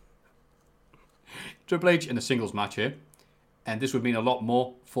 Triple H in a singles match here. And this would mean a lot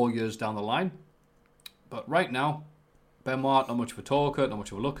more 4 years down the line. But right now, Benoit, not much of a talker, not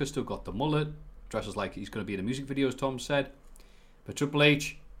much of a looker, still got the mullet. Dresses like he's going to be in a music video, as Tom said. But Triple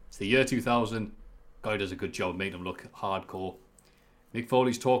H, it's the year 2000. Guy does a good job making them look hardcore. Mick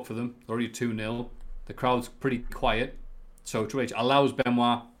Foley's talk for them. They're already 2-0. The crowd's pretty quiet. So Triple H allows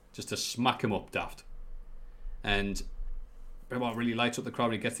Benoit just to smack him up daft. And Benoit really lights up the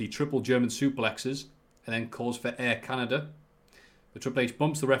crowd. He gets the triple German suplexes and then calls for Air Canada. But Triple H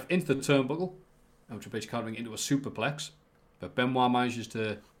bumps the ref into the turnbuckle, and Triple H countering into a superplex. But Benoit manages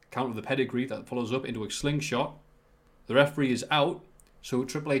to counter the pedigree that follows up into a slingshot. The referee is out, so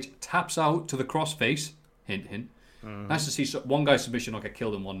Triple H taps out to the crossface. Hint, hint. Nice to see one guy's submission not get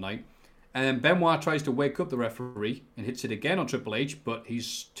killed in one night. And then Benoit tries to wake up the referee and hits it again on Triple H, but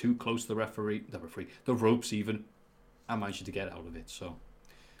he's too close to the ropes even, and manages to get out of it. So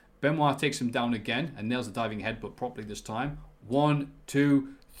Benoit takes him down again and nails the diving headbutt properly this time. 1, 2,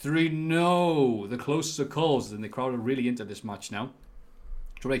 3, no! The closest are calls, and the crowd are really into this match now.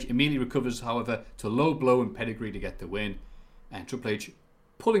 Triple H immediately recovers, however, to low blow and pedigree to get the win. And Triple H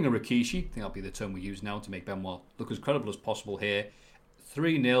pulling a Rikishi, I think that'll be the term we use now to make Benoit look as credible as possible here.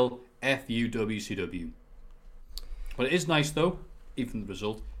 3-0 FU WCW. But it is nice though, even the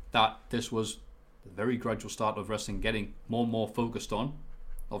result, that this was the very gradual start of wrestling getting more and more focused on.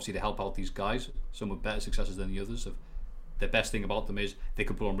 Obviously to help out these guys. Some with better successes than the others. The best thing about them is they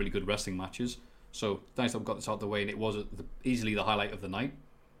can put on really good wrestling matches. So nice that we got this out of the way, and it was easily the highlight of the night.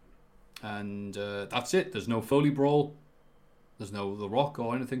 And that's it. There's no Foley brawl. There's no The Rock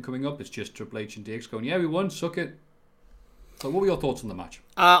or anything coming up. It's just Triple H and DX going, yeah, we won, suck it. So what were your thoughts on the match?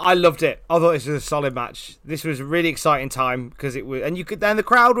 I loved it. I thought this was a solid match. This was a really exciting time because it was, and then the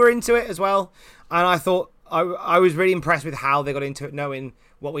crowd were into it as well. And I thought I was really impressed with how they got into it, knowing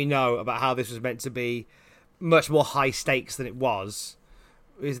what we know about how this was meant to be much more high stakes than it was.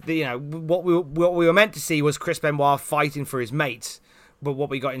 What we were meant to see was Chris Benoit fighting for his mates, but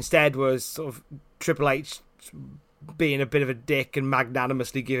what we got instead was sort of Triple H being a bit of a dick and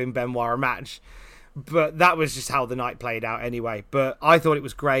magnanimously giving Benoit a match. But that was just how the night played out anyway. But I thought it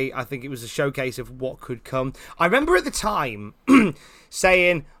was great. I think it was a showcase of what could come. I remember at the time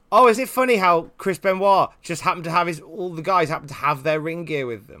saying, oh, is it funny how Chris Benoit just happened to have all the guys happened to have their ring gear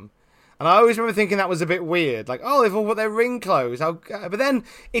with them? And I always remember thinking that was a bit weird. Like, oh, they've all got their ring clothes. But then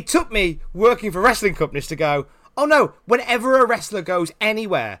it took me working for wrestling companies to go, oh no, whenever a wrestler goes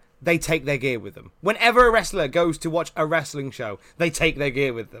anywhere, they take their gear with them. Whenever a wrestler goes to watch a wrestling show, they take their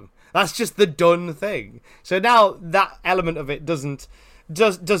gear with them. That's just the done thing. So now that element of it doesn't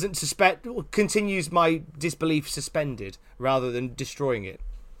continues my disbelief suspended rather than destroying it.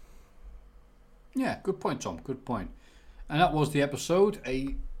 Yeah, good point, Tom. Good point. And that was the episode.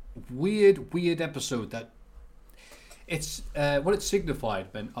 A weird episode that it's what it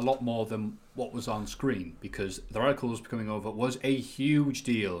signified meant a lot more than what was on screen, because the Radicals coming over was a huge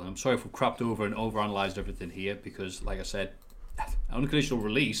deal. And I'm sorry if we've crapped over and overanalyzed everything here, because like I said, unconditional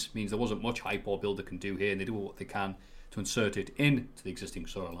release means there wasn't much hype or build they can do here, and they do what they can to insert it into the existing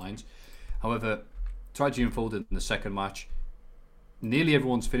storylines. However, tragedy unfolded in the second match. Nearly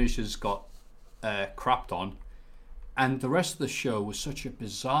everyone's finishes got crapped on, and the rest of the show was such a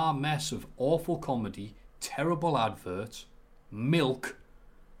bizarre mess of awful comedy, terrible adverts, milk,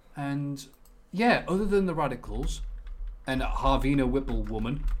 and yeah, other than the Radicals and Harvina Whipple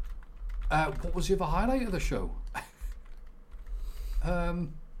woman, what was the other highlight of the show?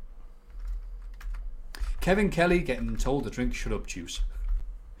 Kevin Kelly getting told to drink shut up juice.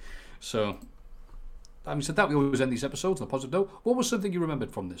 So, having said that, we always end these episodes on a positive note. What was something you remembered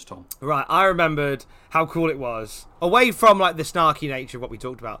from this, Tom? Right, I remembered how cool it was. Away from like the snarky nature of what we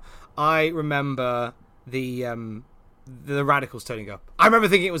talked about, I remember the Radicals turning up. I remember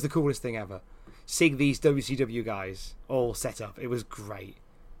thinking it was the coolest thing ever. Seeing these WCW guys all set up, it was great.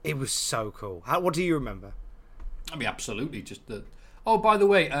 It was so cool. What do you remember? I mean, absolutely. Just the. Oh, by the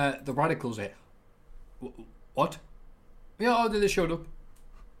way, the Radicals here. What? Yeah, oh, they showed up.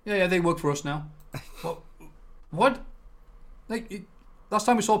 Yeah, they work for us now. What? Like, last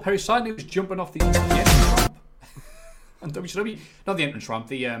time we saw Perry Saturn, he was jumping off the entrance ramp. And WCW, not the entrance ramp,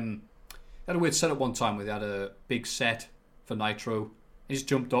 they had a weird setup one time where they had a big set for Nitro. He just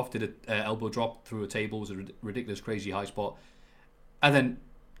jumped off, did an elbow drop through a table, it was a ridiculous, crazy high spot. And then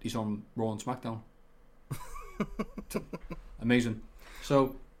he's on Raw and SmackDown. Amazing.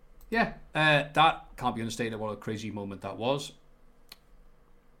 So, yeah, that can't be understated what a crazy moment that was.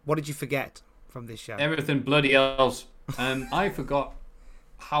 What did you forget from this show? Everything bloody else. I forgot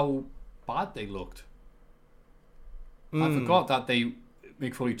how bad they looked. I forgot that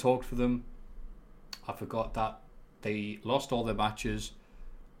Mick Foley talked for them. I forgot that they lost all their matches.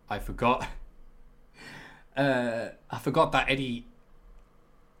 I forgot that Eddie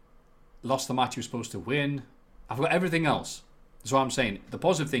lost the match he was supposed to win. I forgot everything else. That's what I'm saying. The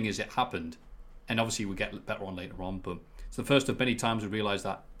positive thing is it happened, and obviously we get better on later on, but it's the first of many times we realised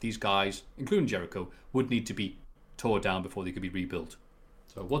that these guys, including Jericho, would need to be tore down before they could be rebuilt.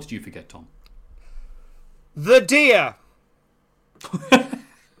 So what did you forget, Tom? The deer.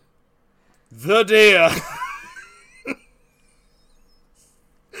 The deer.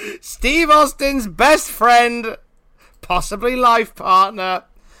 Steve Austin's best friend, possibly life partner,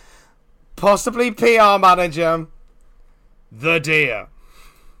 possibly PR manager. The deer.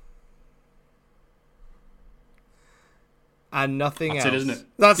 And nothing else. That's it, isn't it?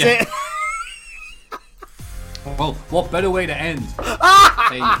 That's it. Well, what better way to end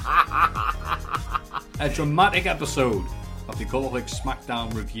a dramatic episode of the Cultaholic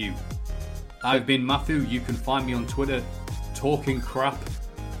SmackDown review. I've been Matthew. You can find me on Twitter, talking crap,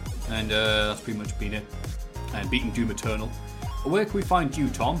 and that's pretty much been it. And beating Doom Eternal. Where can we find you,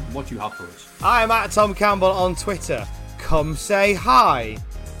 Tom? What do you have for us? I'm at Tom Campbell on Twitter. Come say hi.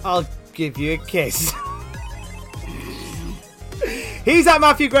 I'll give you a kiss. He's at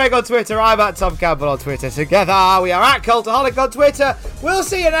Matthew Gregg on Twitter. I'm at Tom Campbell on Twitter. Together we are at Cultaholic on Twitter. We'll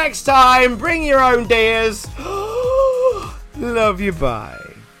see you next time. Bring your own deers. Love you.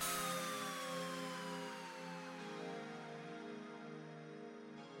 Bye.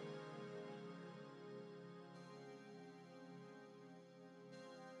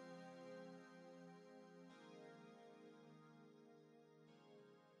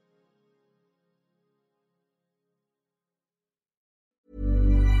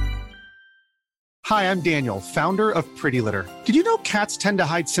 Hi, I'm Daniel, founder of Pretty Litter. Did you know cats tend to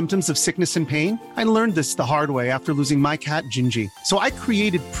hide symptoms of sickness and pain? I learned this the hard way after losing my cat, Gingy. So I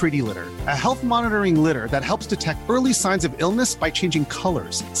created Pretty Litter, a health monitoring litter that helps detect early signs of illness by changing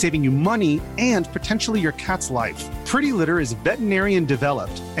colors, saving you money and potentially your cat's life. Pretty Litter is veterinarian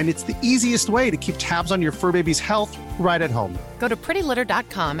developed, and it's the easiest way to keep tabs on your fur baby's health right at home. Go to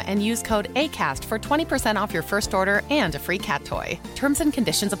prettylitter.com and use code ACAST for 20% off your first order and a free cat toy. Terms and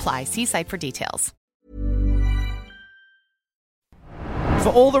conditions apply. See site for details. For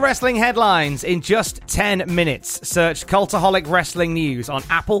all the wrestling headlines in just 10 minutes, search Cultaholic Wrestling News on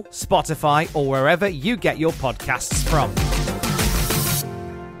Apple, Spotify, or wherever you get your podcasts from.